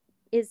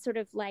is sort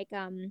of like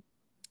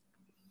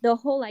the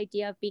whole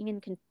idea of being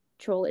in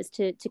control is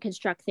to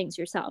construct things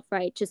yourself,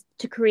 right? Just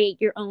to create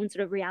your own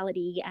sort of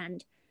reality,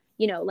 and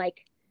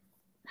like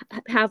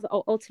have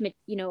ultimate,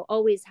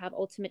 always have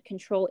ultimate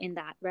control in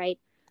that, right?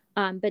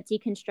 But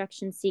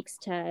deconstruction seeks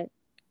to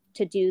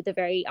do the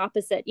very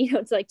opposite.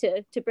 It's like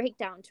to break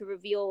down, to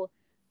reveal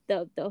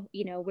the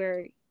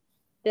where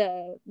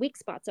the weak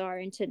spots are,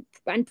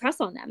 and press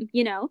on them.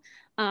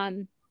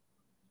 And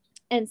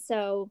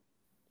so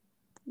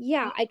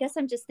yeah, I guess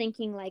I'm just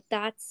thinking like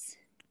that's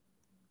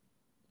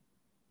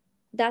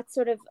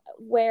sort of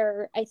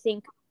where I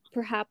think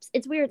perhaps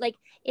it's weird, like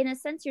in a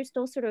sense you're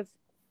still sort of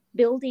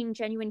building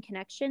genuine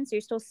connections,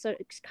 you're still sort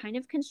of kind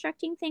of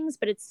constructing things,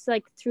 but it's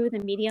like through the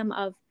medium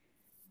of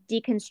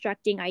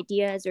deconstructing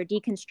ideas, or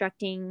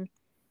deconstructing,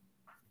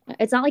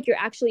 it's not like you're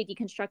actually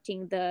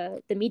deconstructing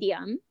the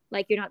medium,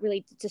 like you're not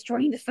really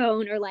destroying the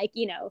phone, or like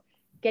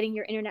getting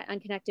your internet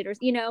unconnected, or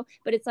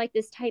but it's like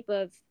this type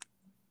of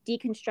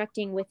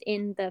deconstructing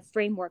within the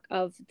framework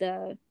of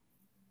the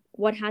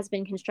what has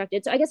been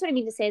constructed. So I guess what I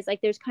mean to say is like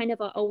there's kind of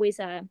always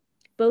a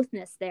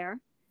bothness there,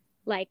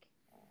 like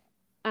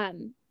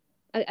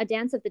a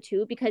dance of the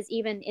two, because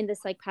even in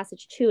this like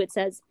passage 2, it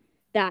says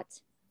that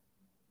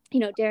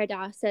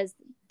Derrida says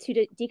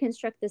to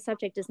deconstruct the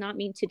subject does not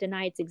mean to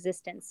deny its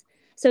existence.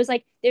 So it's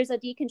like there's a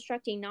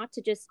deconstructing, not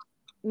to just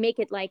make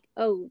it like,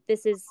 oh,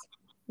 this is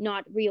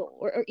not real,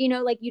 or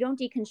like you don't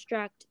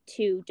deconstruct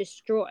to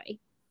destroy,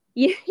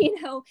 you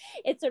know,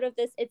 it's sort of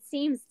this, it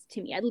seems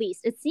to me, at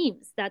least it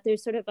seems that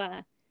there's sort of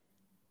a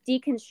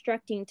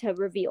deconstructing to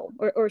reveal,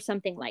 or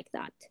something like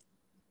that.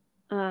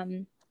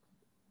 And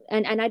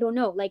I don't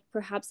know, like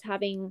perhaps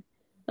having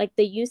like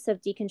the use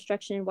of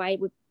deconstruction, and why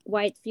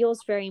it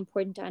feels very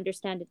important to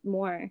understand it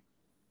more,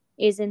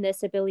 is in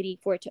this ability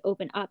for it to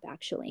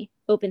actually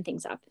open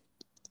things up.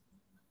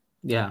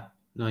 Yeah,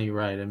 no, you're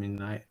right. I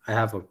mean, I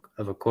have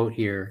a quote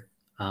here.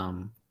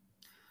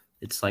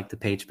 It's like the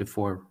page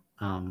before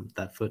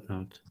that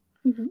footnote,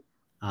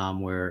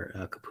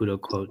 where Caputo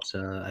quotes,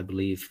 I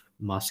believe,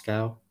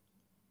 Moscow.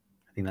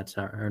 I think that's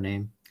her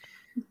name.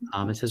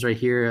 It says right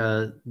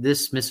here,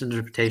 this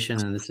misinterpretation,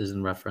 and this is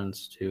in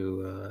reference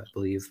to, I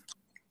believe,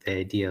 the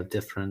idea of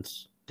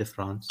difference,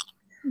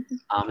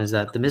 is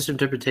that the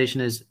misinterpretation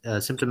is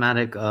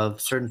symptomatic of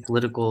certain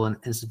political and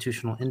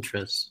institutional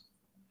interests.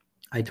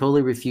 I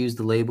totally refuse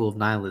the label of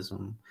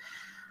nihilism.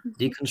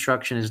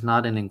 Deconstruction is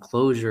not an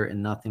enclosure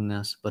in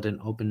nothingness, but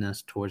an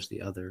openness towards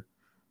the other.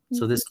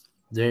 So this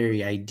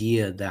very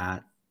idea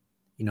that,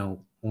 when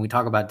we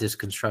talk about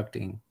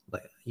deconstructing,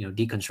 like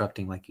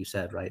you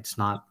said, right? It's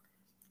not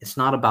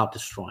about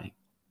destroying.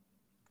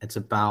 It's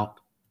about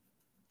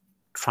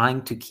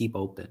trying to keep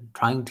open,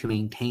 trying to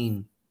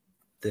maintain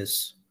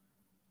this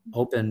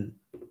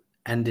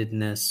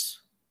open-endedness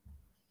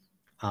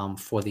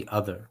for the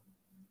other.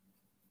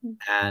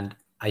 And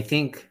I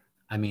think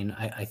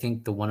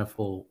the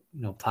wonderful,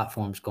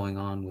 platforms going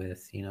on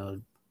with,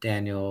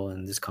 Daniel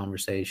and this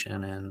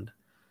conversation, and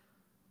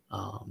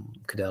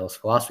Cadell's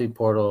philosophy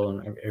portal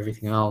and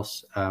everything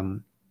else.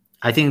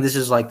 I think this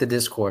is like the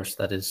discourse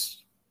that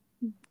is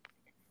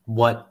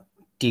what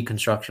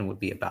deconstruction would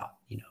be about,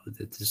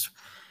 this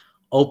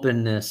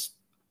openness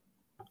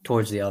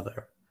towards the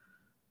other.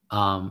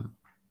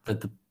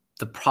 But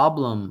the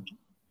problem,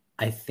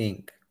 I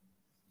think,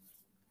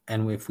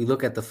 and if we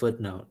look at the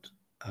footnote,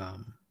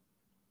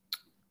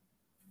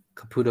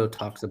 Caputo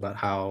talks about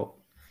how,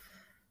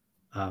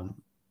 I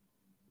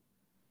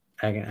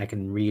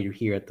can read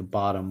here at the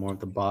bottom, more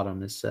at the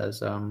bottom, it says,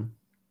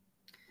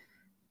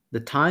 the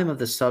time of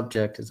the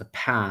subject is a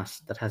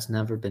past that has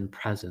never been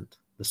present.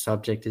 The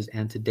subject is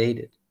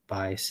antedated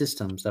by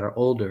systems that are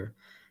older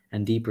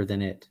and deeper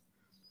than it,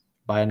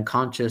 by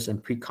unconscious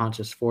and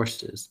preconscious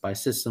forces, by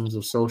systems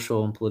of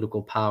social and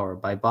political power,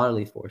 by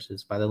bodily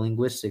forces, by the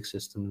linguistic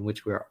system in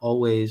which we are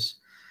always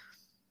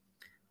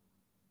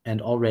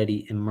and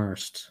already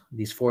immersed.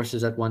 These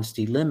forces at once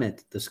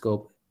delimit the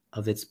scope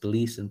of its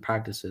beliefs and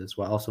practices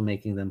while also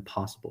making them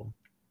possible.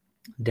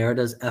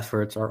 Derrida's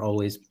efforts are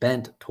always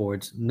bent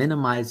towards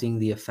minimizing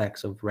the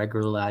effects of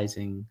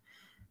regularizing,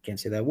 can't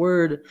say that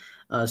word,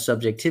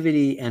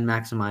 subjectivity, and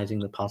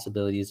maximizing the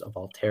possibilities of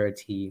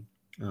alterity.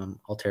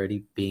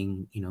 Alterity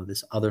being,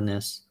 this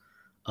otherness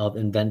of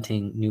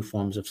inventing new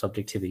forms of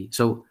subjectivity.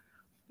 So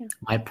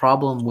my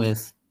problem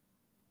with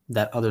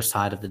that other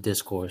side of the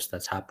discourse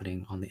that's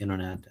happening on the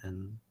internet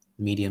and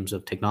mediums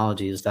of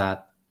technology is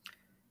that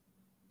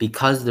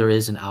because there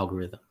is an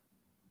algorithm,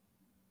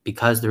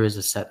 because there is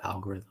a set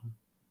algorithm,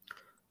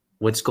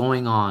 what's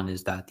going on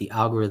is that the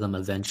algorithm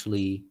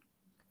eventually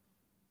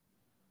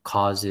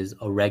causes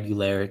a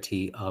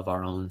regularity of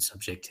our own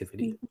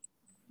subjectivity.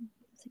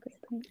 That's a good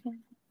point. Yeah.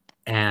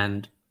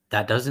 And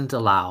that doesn't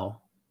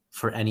allow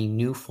for any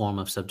new form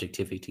of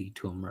subjectivity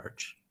to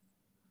emerge.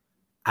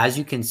 As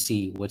you can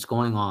see, what's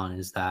going on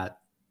is that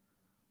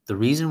the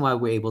reason why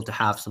we're able to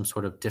have some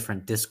sort of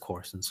different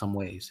discourse in some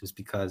ways is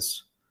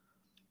because,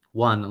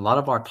 one, a lot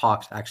of our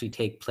talks actually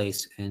take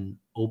place in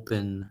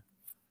open,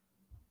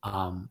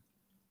 kind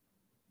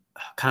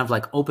of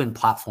like open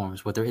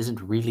platforms where there isn't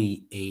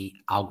really a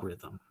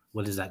algorithm.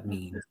 What does that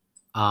mean?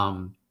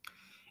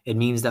 It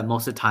means that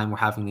most of the time we're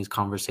having these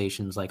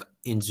conversations like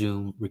in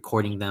Zoom,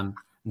 recording them,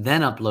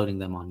 then uploading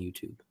them on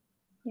YouTube.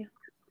 Yeah.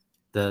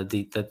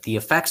 The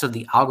effects of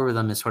the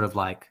algorithm is sort of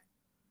like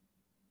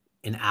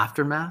an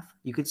aftermath,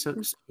 you could so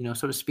to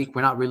speak.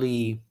 We're not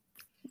really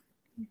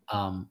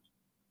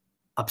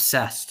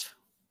obsessed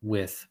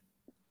with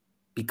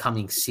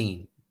becoming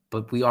seen,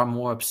 but we are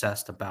more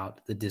obsessed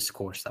about the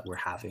discourse that we're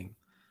having.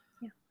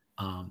 Yeah.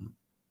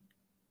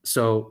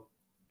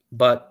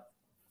 But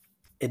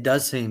it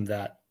does seem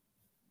that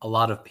a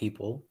lot of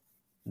people,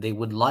 they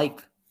would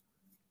like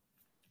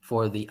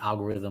for the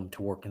algorithm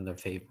to work in their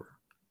favor.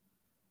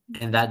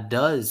 And that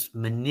does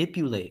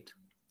manipulate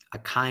a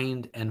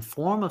kind and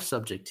form of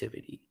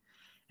subjectivity.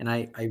 And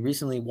I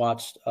recently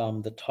watched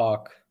the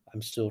talk,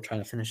 I'm still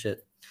trying to finish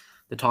it,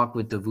 the talk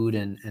with Dawood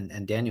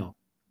and Daniel.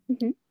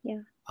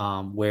 Yeah.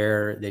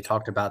 Where they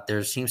talked about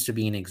there seems to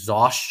be an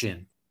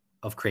exhaustion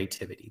of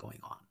creativity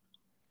going on.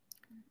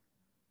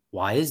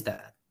 Why is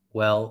that?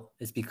 Well,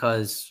 it's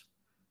because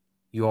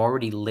you're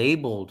already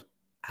labeled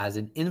as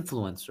an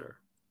influencer,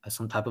 as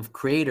some type of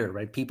creator,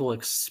 right? People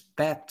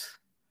expect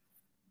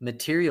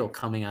material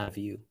coming out of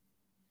you,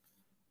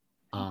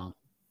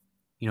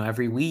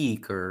 every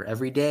week or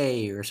every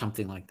day or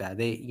something like that.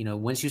 They,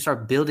 once you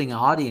start building an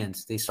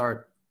audience, they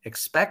start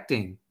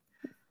expecting,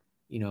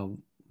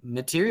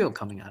 material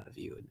coming out of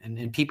you,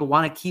 and people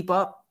want to keep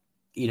up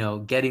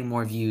getting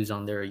more views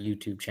on their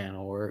YouTube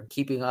channel, or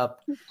keeping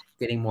up,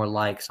 getting more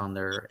likes on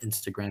their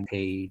Instagram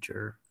page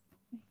or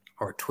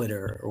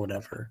Twitter or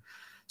whatever.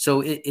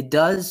 So it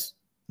does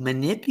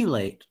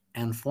manipulate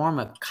and form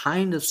a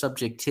kind of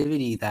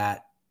subjectivity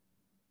that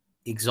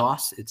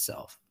exhausts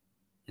itself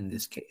in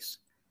this case,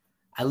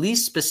 at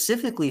least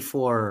specifically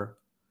for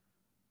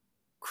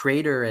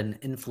creator and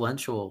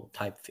influential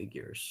type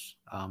figures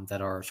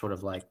that are sort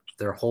of like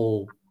their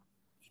whole,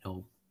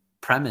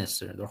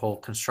 premise, or their whole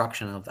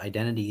construction of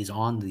identity is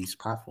on these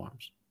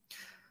platforms.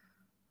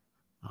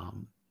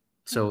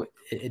 So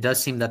it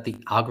does seem that the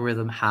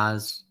algorithm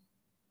has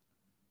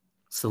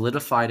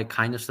solidified a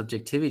kind of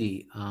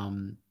subjectivity.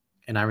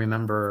 And I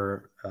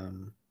remember,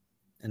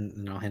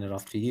 and I'll hand it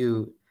off to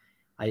you.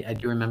 I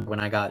do remember when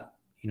I got,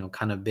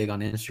 kind of big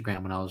on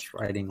Instagram, when I was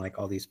writing like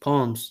all these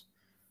poems.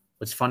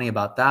 What's funny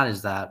about that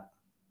is that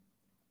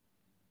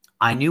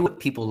I knew what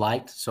people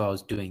liked, so I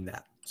was doing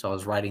that. So I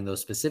was writing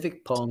those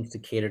specific poems to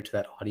cater to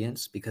that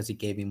audience because it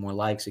gave me more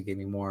likes. It gave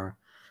me more,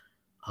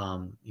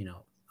 I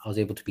was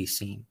able to be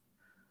seen.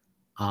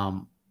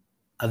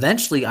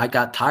 Eventually, I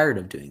got tired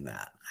of doing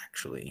that,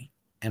 actually.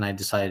 And I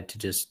decided to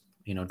just,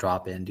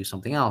 drop it and do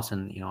something else.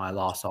 And, I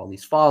lost all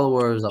these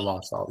followers. I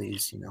lost all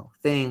these,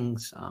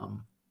 things.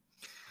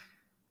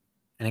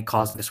 And it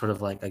caused this sort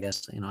of like, I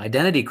guess,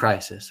 identity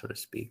crisis, so to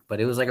speak. But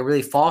it was like a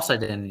really false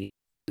identity.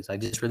 I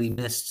just really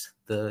missed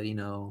the,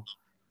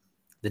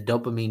 the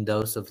dopamine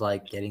dose of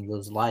like getting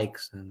those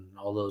likes and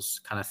all those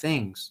kind of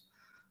things.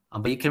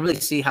 But you can really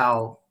see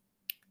how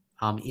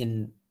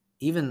in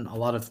even a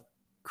lot of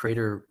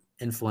creator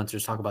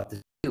influencers talk about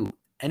this too.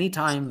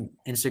 Anytime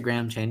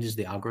Instagram changes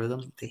the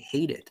algorithm, they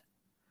hate it.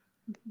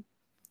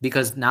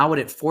 Because now what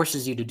it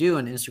forces you to do,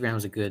 and Instagram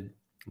is a good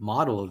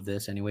model of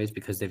this anyways,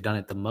 because they've done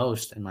it the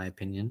most, in my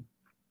opinion,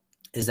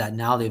 is that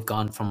now they've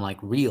gone from like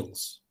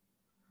reels,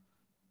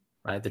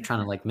 right? They're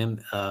trying to like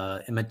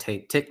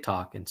imitate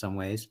TikTok in some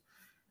ways.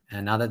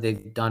 And now that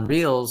they've done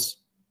reels,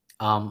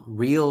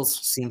 reels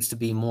seems to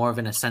be more of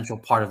an essential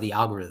part of the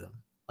algorithm.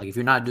 Like if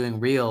you're not doing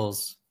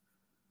reels,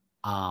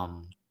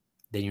 then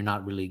you're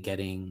not really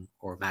getting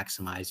or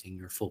maximizing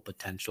your full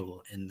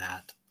potential in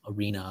that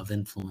arena of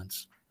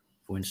influence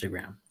for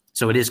Instagram.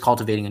 So it is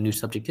cultivating a new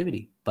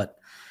subjectivity, but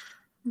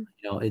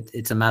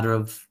it's a matter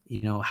of,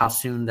 how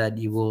soon that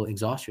you will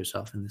exhaust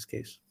yourself in this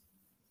case.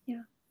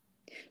 Yeah,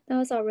 that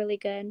was all really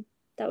good.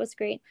 That was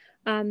great.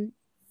 I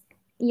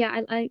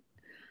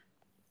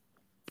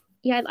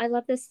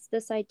love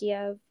this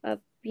idea of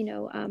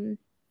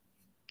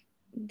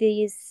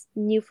these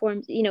new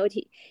forms.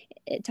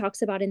 It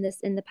talks about in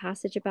the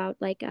passage about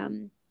like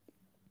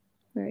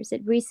where is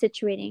it,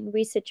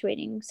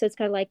 resituating. So it's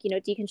kind of like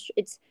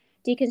it's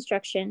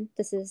deconstruction.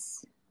 This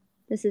is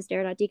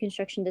Derrida.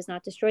 Deconstruction does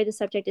not destroy the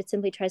subject, it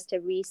simply tries to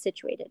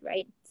resituate it,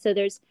 right? So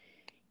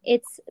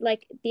it's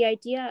like the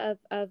idea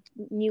of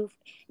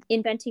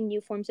inventing new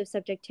forms of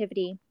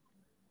subjectivity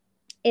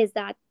is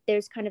that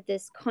there's kind of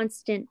this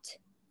constant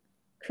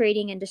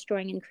creating and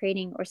destroying and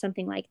creating, or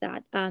something like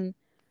that,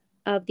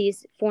 of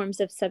these forms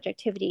of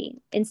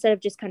subjectivity, instead of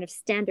just kind of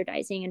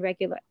standardizing and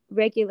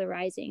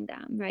regularizing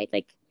them, right?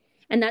 Like,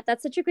 and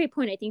that's such a great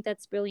point. I think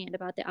that's brilliant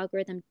about the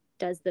algorithm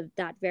does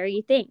that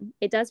very thing.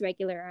 It does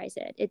regularize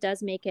it. It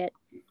does make it,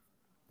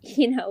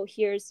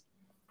 here's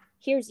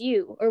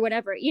you, or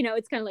whatever,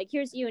 it's kind of like,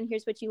 here's you and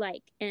here's what you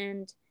like.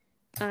 And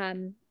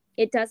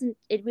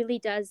it really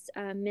does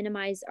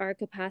minimize our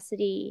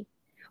capacity,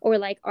 or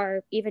like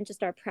our, even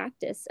just our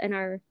practice and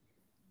our,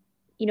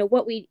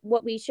 what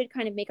we should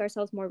kind of make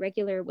ourselves more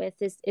regular with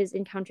is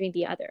encountering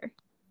the other.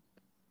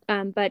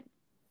 But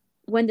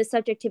when the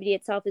subjectivity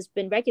itself has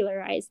been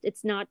regularized,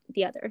 it's not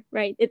the other,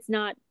 right?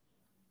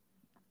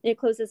 It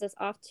closes us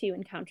off to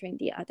encountering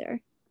the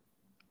other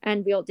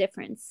and real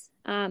difference.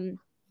 I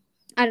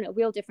don't know,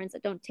 real difference. I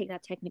don't take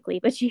that technically,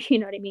 but you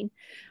know what I mean?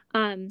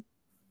 And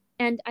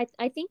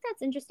I think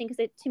that's interesting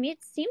because to me,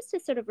 it seems to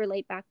sort of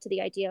relate back to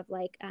the idea of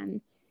like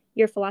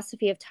your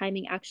philosophy of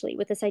timing, actually,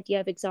 with this idea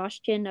of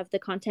exhaustion of the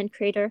content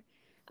creator.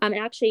 And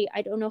actually,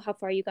 I don't know how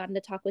far you got in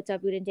the talk with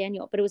Davud and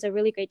Daniel, but it was a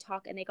really great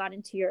talk, and they got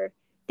into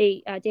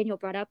Daniel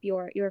brought up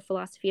your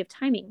philosophy of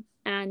timing.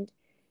 And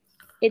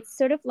it's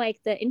sort of like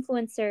the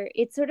influencer,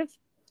 it's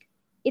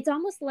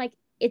almost like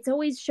it's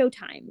always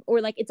showtime, or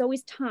like it's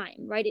always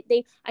time, right?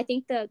 I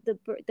think the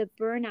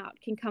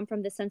burnout can come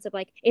from the sense of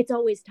like, it's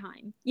always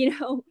time,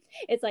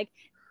 it's like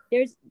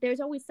there's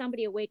always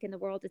somebody awake in the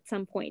world at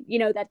some point,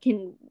 that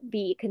can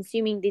be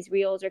consuming these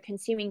reels or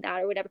consuming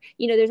that or whatever.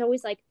 There's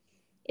always like,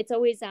 it's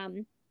always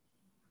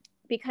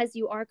because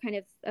you are kind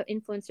of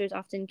influencers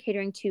often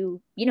catering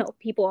to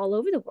people all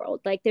over the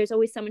world. Like there's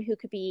always someone who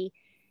could be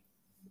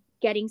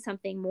getting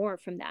something more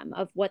from them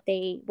of what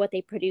they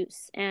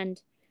produce.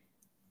 And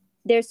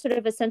there's sort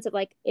of a sense of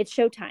like, it's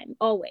showtime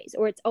always,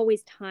 or it's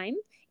always time,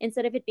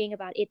 instead of it being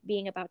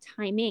about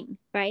timing,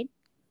 right?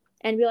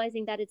 And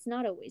realizing that it's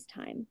not always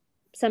time.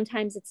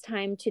 Sometimes it's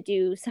time to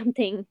do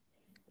something,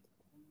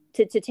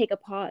 to take a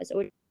pause,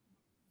 or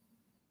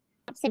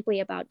not simply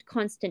about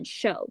constant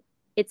show.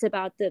 It's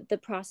about the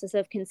process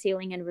of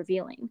concealing and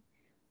revealing.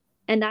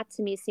 And that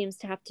to me seems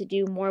to have to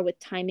do more with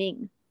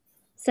timing,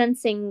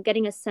 sensing,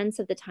 getting a sense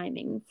of the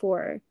timing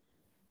for,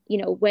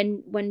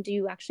 when do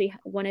you actually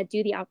want to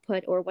do the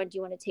output, or when do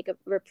you want to take a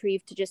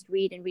reprieve to just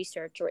read and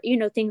research, or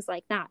things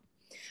like that.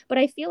 But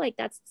I feel like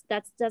that's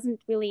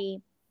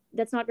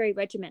not very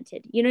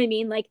regimented. You know what I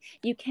mean? Like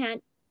you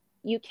can't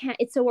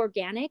it's so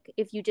organic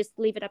if you just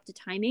leave it up to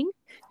timing,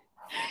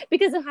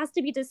 because it has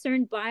to be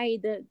discerned by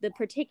the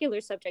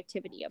particular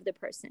subjectivity of the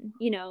person,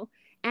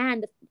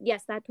 and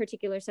yes, that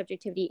particular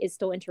subjectivity is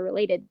still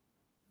interrelated.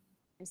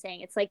 I'm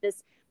saying it's like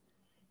this,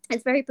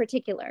 it's very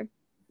particular.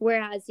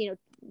 Whereas,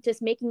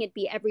 just making it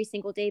be every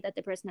single day that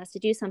the person has to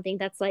do something,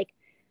 that's like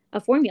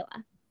a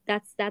formula.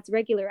 That's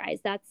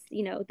regularized. That's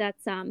in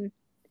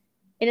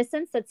a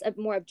sense that's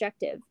more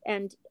objective.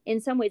 And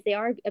in some ways they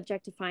are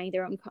objectifying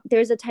their own.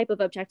 There's a type of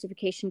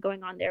objectification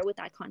going on there with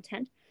that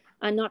content.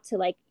 Not to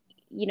like,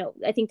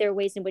 I think there are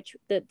ways in which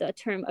the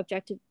term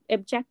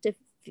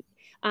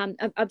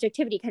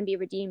objectivity can be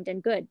redeemed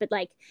and good, but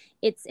like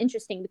it's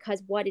interesting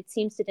because what it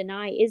seems to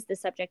deny is the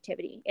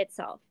subjectivity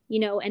itself,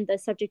 and the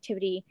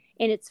subjectivity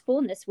in its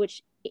fullness,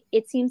 which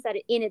it seems that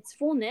in its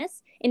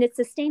fullness, in its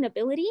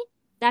sustainability,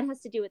 that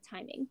has to do with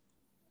timing,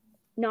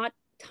 not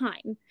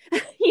time.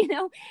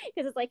 Because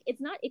it's like it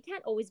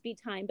can't always be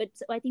time. But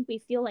so I think we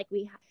feel like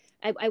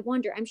I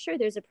wonder, I'm sure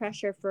there's a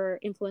pressure for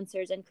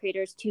influencers and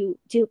creators to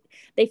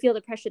they feel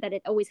the pressure that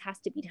it always has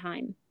to be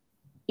time,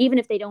 even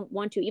if they don't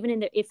want to,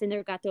 even if in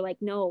their gut they're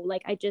like, no,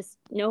 like I just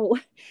no.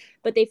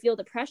 But they feel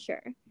the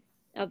pressure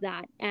of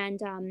that. And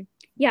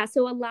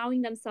so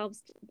allowing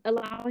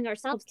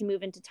ourselves to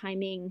move into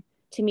timing,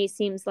 to me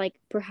seems like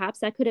perhaps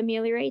that could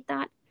ameliorate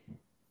that.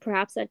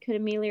 Perhaps that could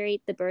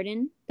ameliorate the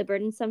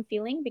burdensome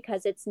feeling,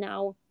 because it's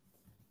now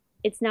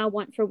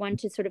one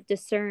to sort of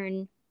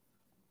discern,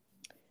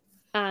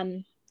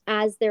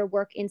 as their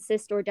work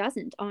insists or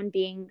doesn't on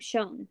being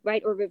shown,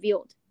 right, or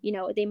revealed.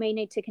 They may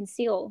need to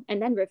conceal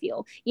and then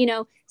reveal.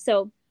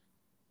 So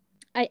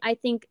I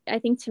think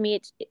to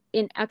me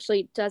it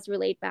actually does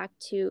relate back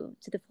to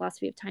the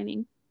philosophy of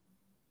timing.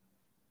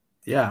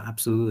 Yeah,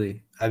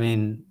 absolutely. I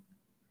mean,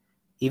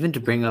 even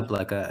to bring up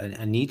like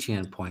a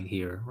Nietzschean point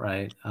here,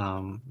 right?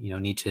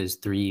 Nietzsche's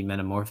three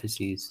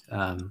metamorphoses,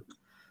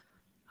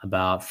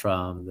 about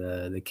from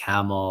the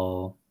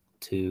camel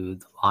to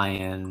the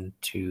lion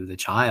to the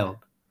child.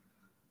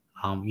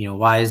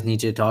 Why is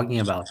Nietzsche talking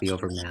about the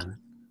Overman?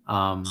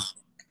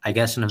 I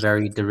guess in a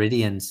very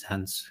Derridian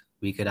sense,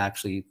 we could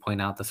actually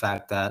point out the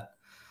fact that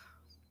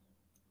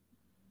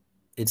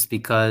it's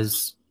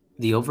because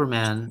the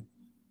Overman,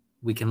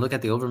 we can look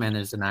at the Overman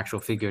as an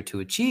actual figure to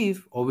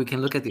achieve, or we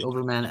can look at the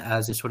Overman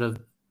as a sort of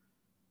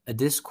a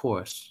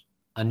discourse,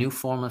 a new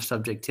form of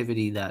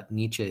subjectivity that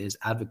Nietzsche is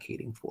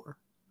advocating for.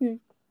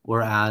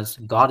 Whereas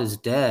God is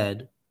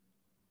dead,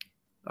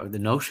 or the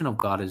notion of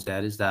God is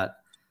dead, is that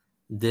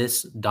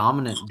this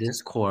dominant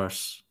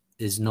discourse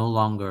is no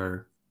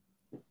longer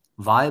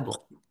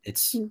viable.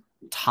 It's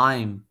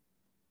time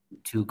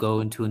to go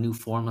into a new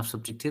form of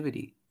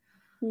subjectivity.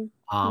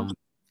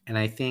 And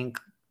I think,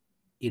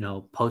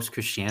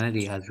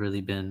 post-Christianity has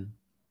really been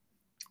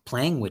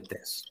playing with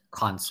this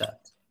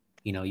concept.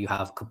 You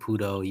have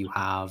Caputo, you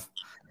have,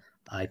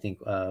 I think,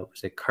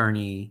 was it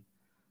Kearney,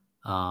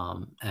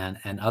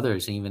 and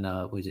others, even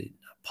was it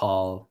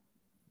Paul?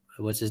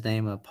 What's his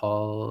name?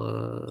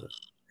 Paul.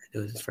 It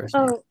was his first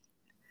name.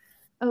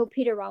 Oh,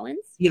 Peter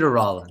Rollins. Peter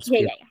Rollins.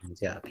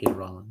 Yeah. Peter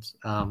Rollins.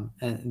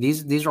 And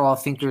these are all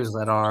thinkers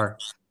that are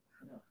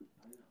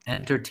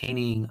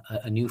entertaining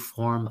a new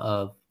form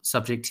of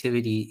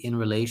subjectivity in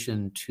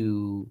relation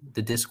to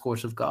the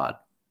discourse of God.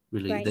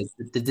 Really, right.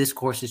 The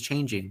discourse is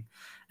changing,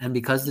 and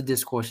because the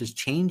discourse is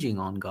changing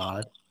on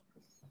God,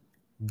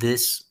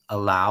 this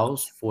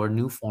allows for a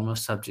new form of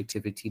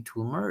subjectivity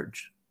to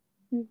emerge.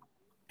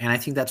 And I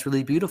think that's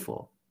really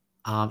beautiful.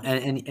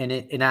 And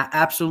it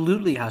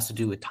absolutely has to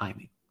do with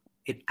timing.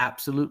 It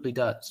absolutely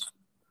does.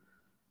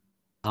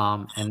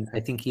 And I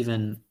think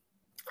even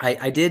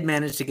I did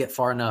manage to get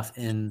far enough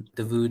in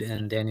Dawood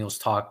and Daniel's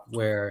talk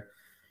where,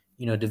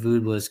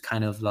 Dawood was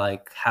kind of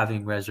like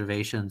having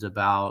reservations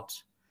about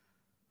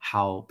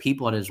how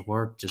people at his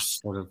work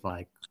just sort of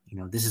like,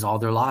 this is all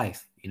their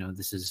life.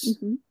 This is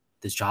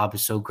this job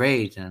is so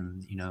great,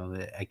 and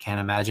I can't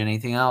imagine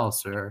anything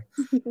else, or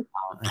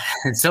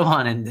and so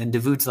on. And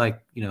Dawood's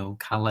like, kind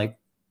of like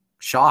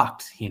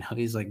shocked.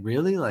 He's like,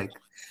 really, like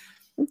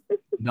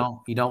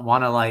you don't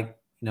want to like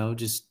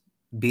just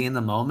be in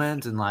the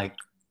moment and like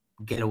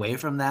get away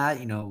from that,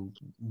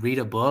 read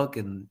a book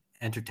and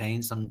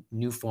entertain some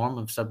new form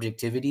of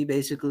subjectivity,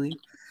 basically.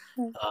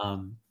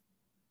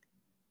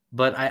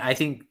 But I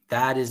think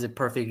that is a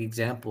perfect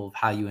example of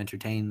how you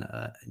entertain,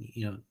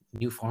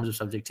 new forms of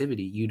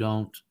subjectivity. You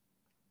don't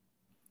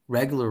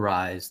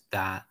regularize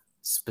that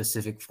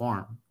specific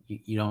form.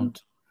 You don't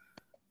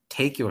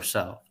take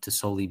yourself to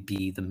solely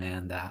be the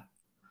man that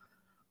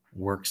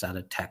works at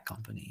a tech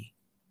company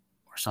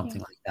or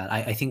something like that.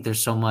 I think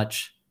there's so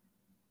much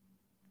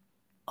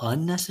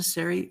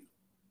unnecessary,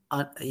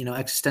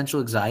 existential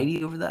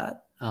anxiety over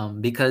that,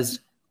 because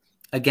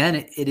again,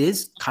 it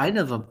is kind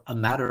of a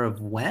matter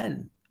of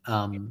when,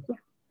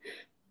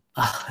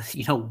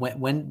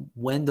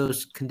 when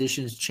those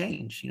conditions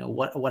change.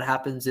 What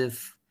happens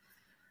if,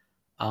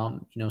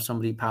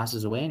 somebody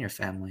passes away in your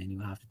family and you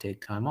have to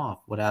take time off?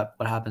 What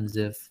happens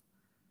if,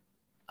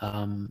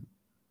 um,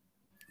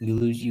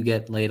 you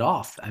get laid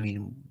off? I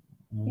mean,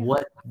 Yeah.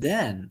 what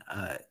then?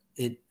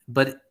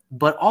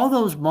 But all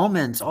those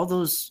moments, all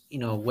those,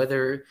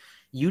 whether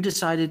you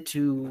decided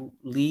to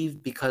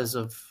leave because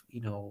of,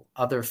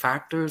 other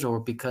factors or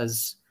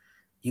because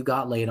you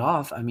got laid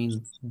off, I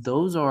mean,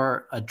 those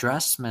are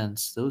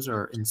addressments, those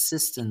are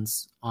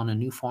insistence on a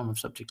new form of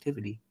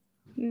subjectivity.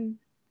 Mm.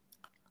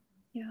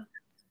 Yeah.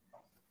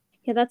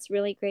 Yeah, that's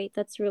really great.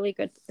 That's really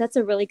good. That's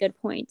a really good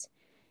point.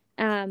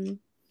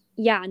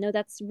 Yeah, no,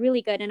 that's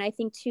really good. And I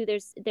think too,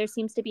 there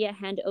seems to be a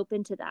hand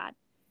open to that,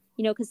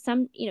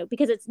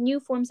 because it's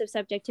new forms of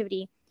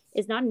subjectivity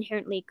is not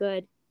inherently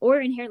good or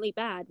inherently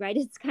bad, right?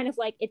 It's kind of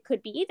like it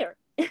could be either.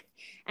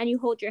 And you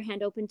hold your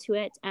hand open to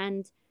it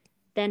and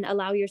then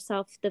allow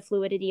yourself the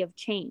fluidity of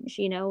change.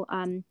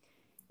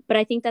 But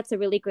I think that's a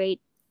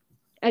great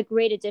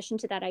addition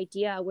to that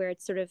idea where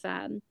it's sort of,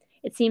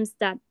 it seems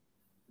that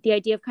the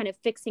idea of kind of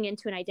fixing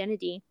into an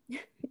identity,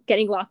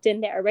 getting locked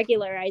in there,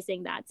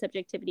 regularizing that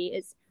subjectivity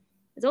is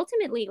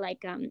ultimately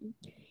like,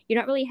 you're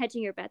not really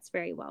hedging your bets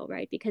very well,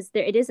 right? Because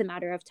it is a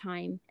matter of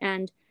time.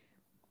 And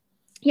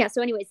yeah,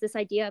 so anyways, this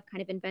idea of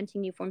kind of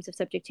inventing new forms of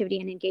subjectivity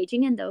and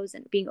engaging in those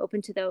and being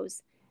open to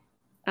those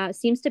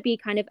seems to be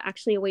kind of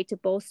actually a way to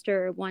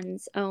bolster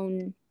one's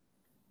own,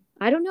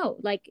 I don't know,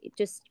 like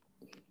just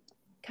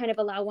kind of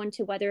allow one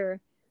to weather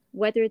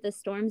the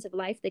storms of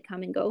life that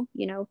come and go,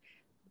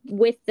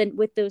 with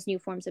those new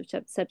forms of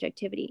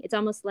subjectivity. It's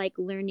almost like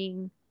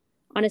learning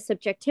on a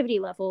subjectivity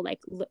level,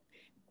 like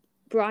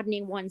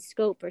broadening one's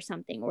scope or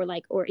something,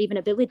 or even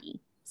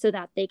ability, so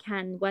that they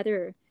can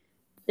weather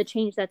the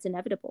change that's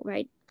inevitable,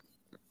 right?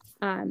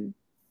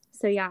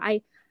 So yeah,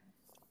 I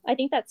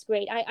think that's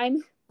great.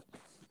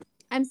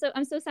 I'm so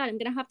sad. I'm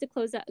gonna have to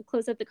close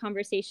up the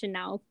conversation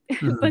now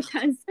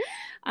because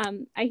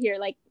I hear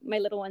like my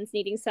little one's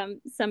needing some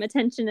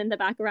attention in the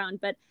background.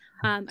 But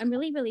I'm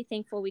really really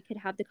thankful we could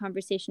have the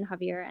conversation,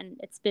 Javier, and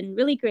it's been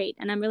really great.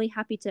 And I'm really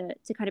happy to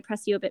kind of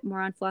press you a bit more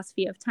on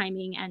philosophy of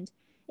timing. And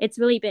it's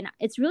really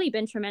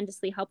been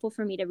tremendously helpful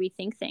for me to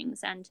rethink things.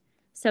 And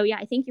so yeah,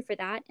 I thank you for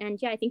that. And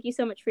yeah, I thank you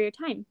so much for your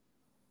time.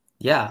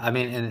 Yeah, I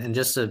mean, and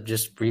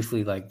just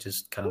briefly, like,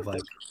 just kind of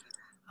like,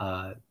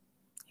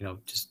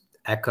 just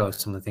echo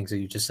some of the things that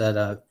you just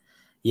said.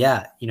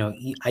 Yeah,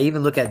 I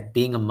even look at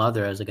being a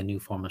mother as like a new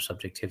form of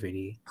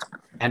subjectivity.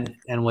 And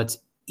what's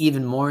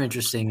even more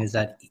interesting is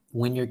that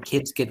when your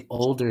kids get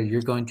older,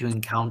 you're going to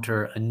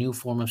encounter a new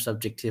form of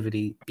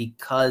subjectivity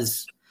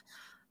because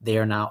they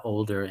are now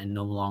older and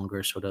no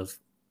longer sort of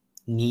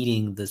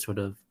needing the sort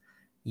of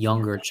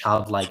younger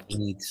childlike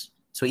needs.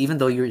 So even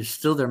though you're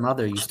still their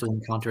mother, you still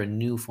encounter a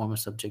new form of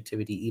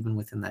subjectivity even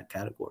within that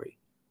category.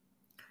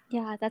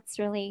 Yeah, that's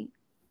really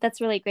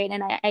great.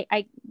 And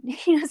I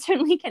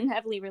certainly can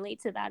heavily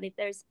relate to that. If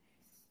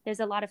there's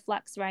a lot of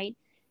flux, right?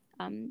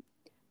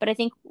 But I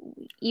think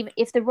even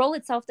if the role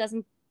itself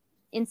doesn't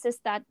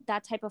insist that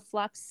type of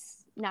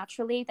flux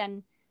naturally,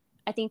 then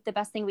I think the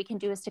best thing we can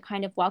do is to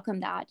kind of welcome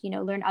that,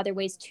 learn other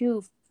ways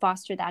to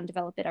foster that and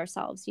develop it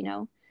ourselves.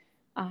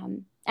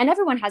 And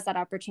everyone has that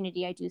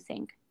opportunity, I do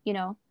think,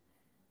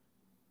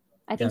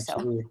 I think so.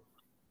 Absolutely.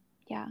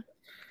 Yeah.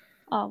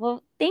 Oh,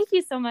 well, thank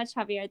you so much,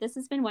 Javier. This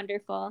has been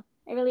wonderful.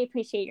 I really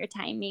appreciate your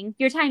timing.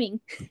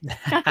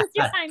 Not just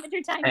your time, but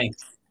your timing.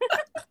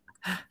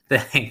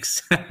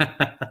 Thanks.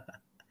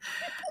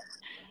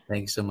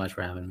 Thanks so much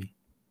for having me.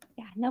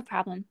 Yeah, no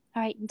problem.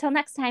 All right. Until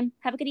next time,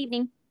 have a good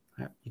evening.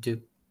 All right, you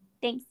too.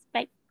 Thanks.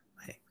 Bye.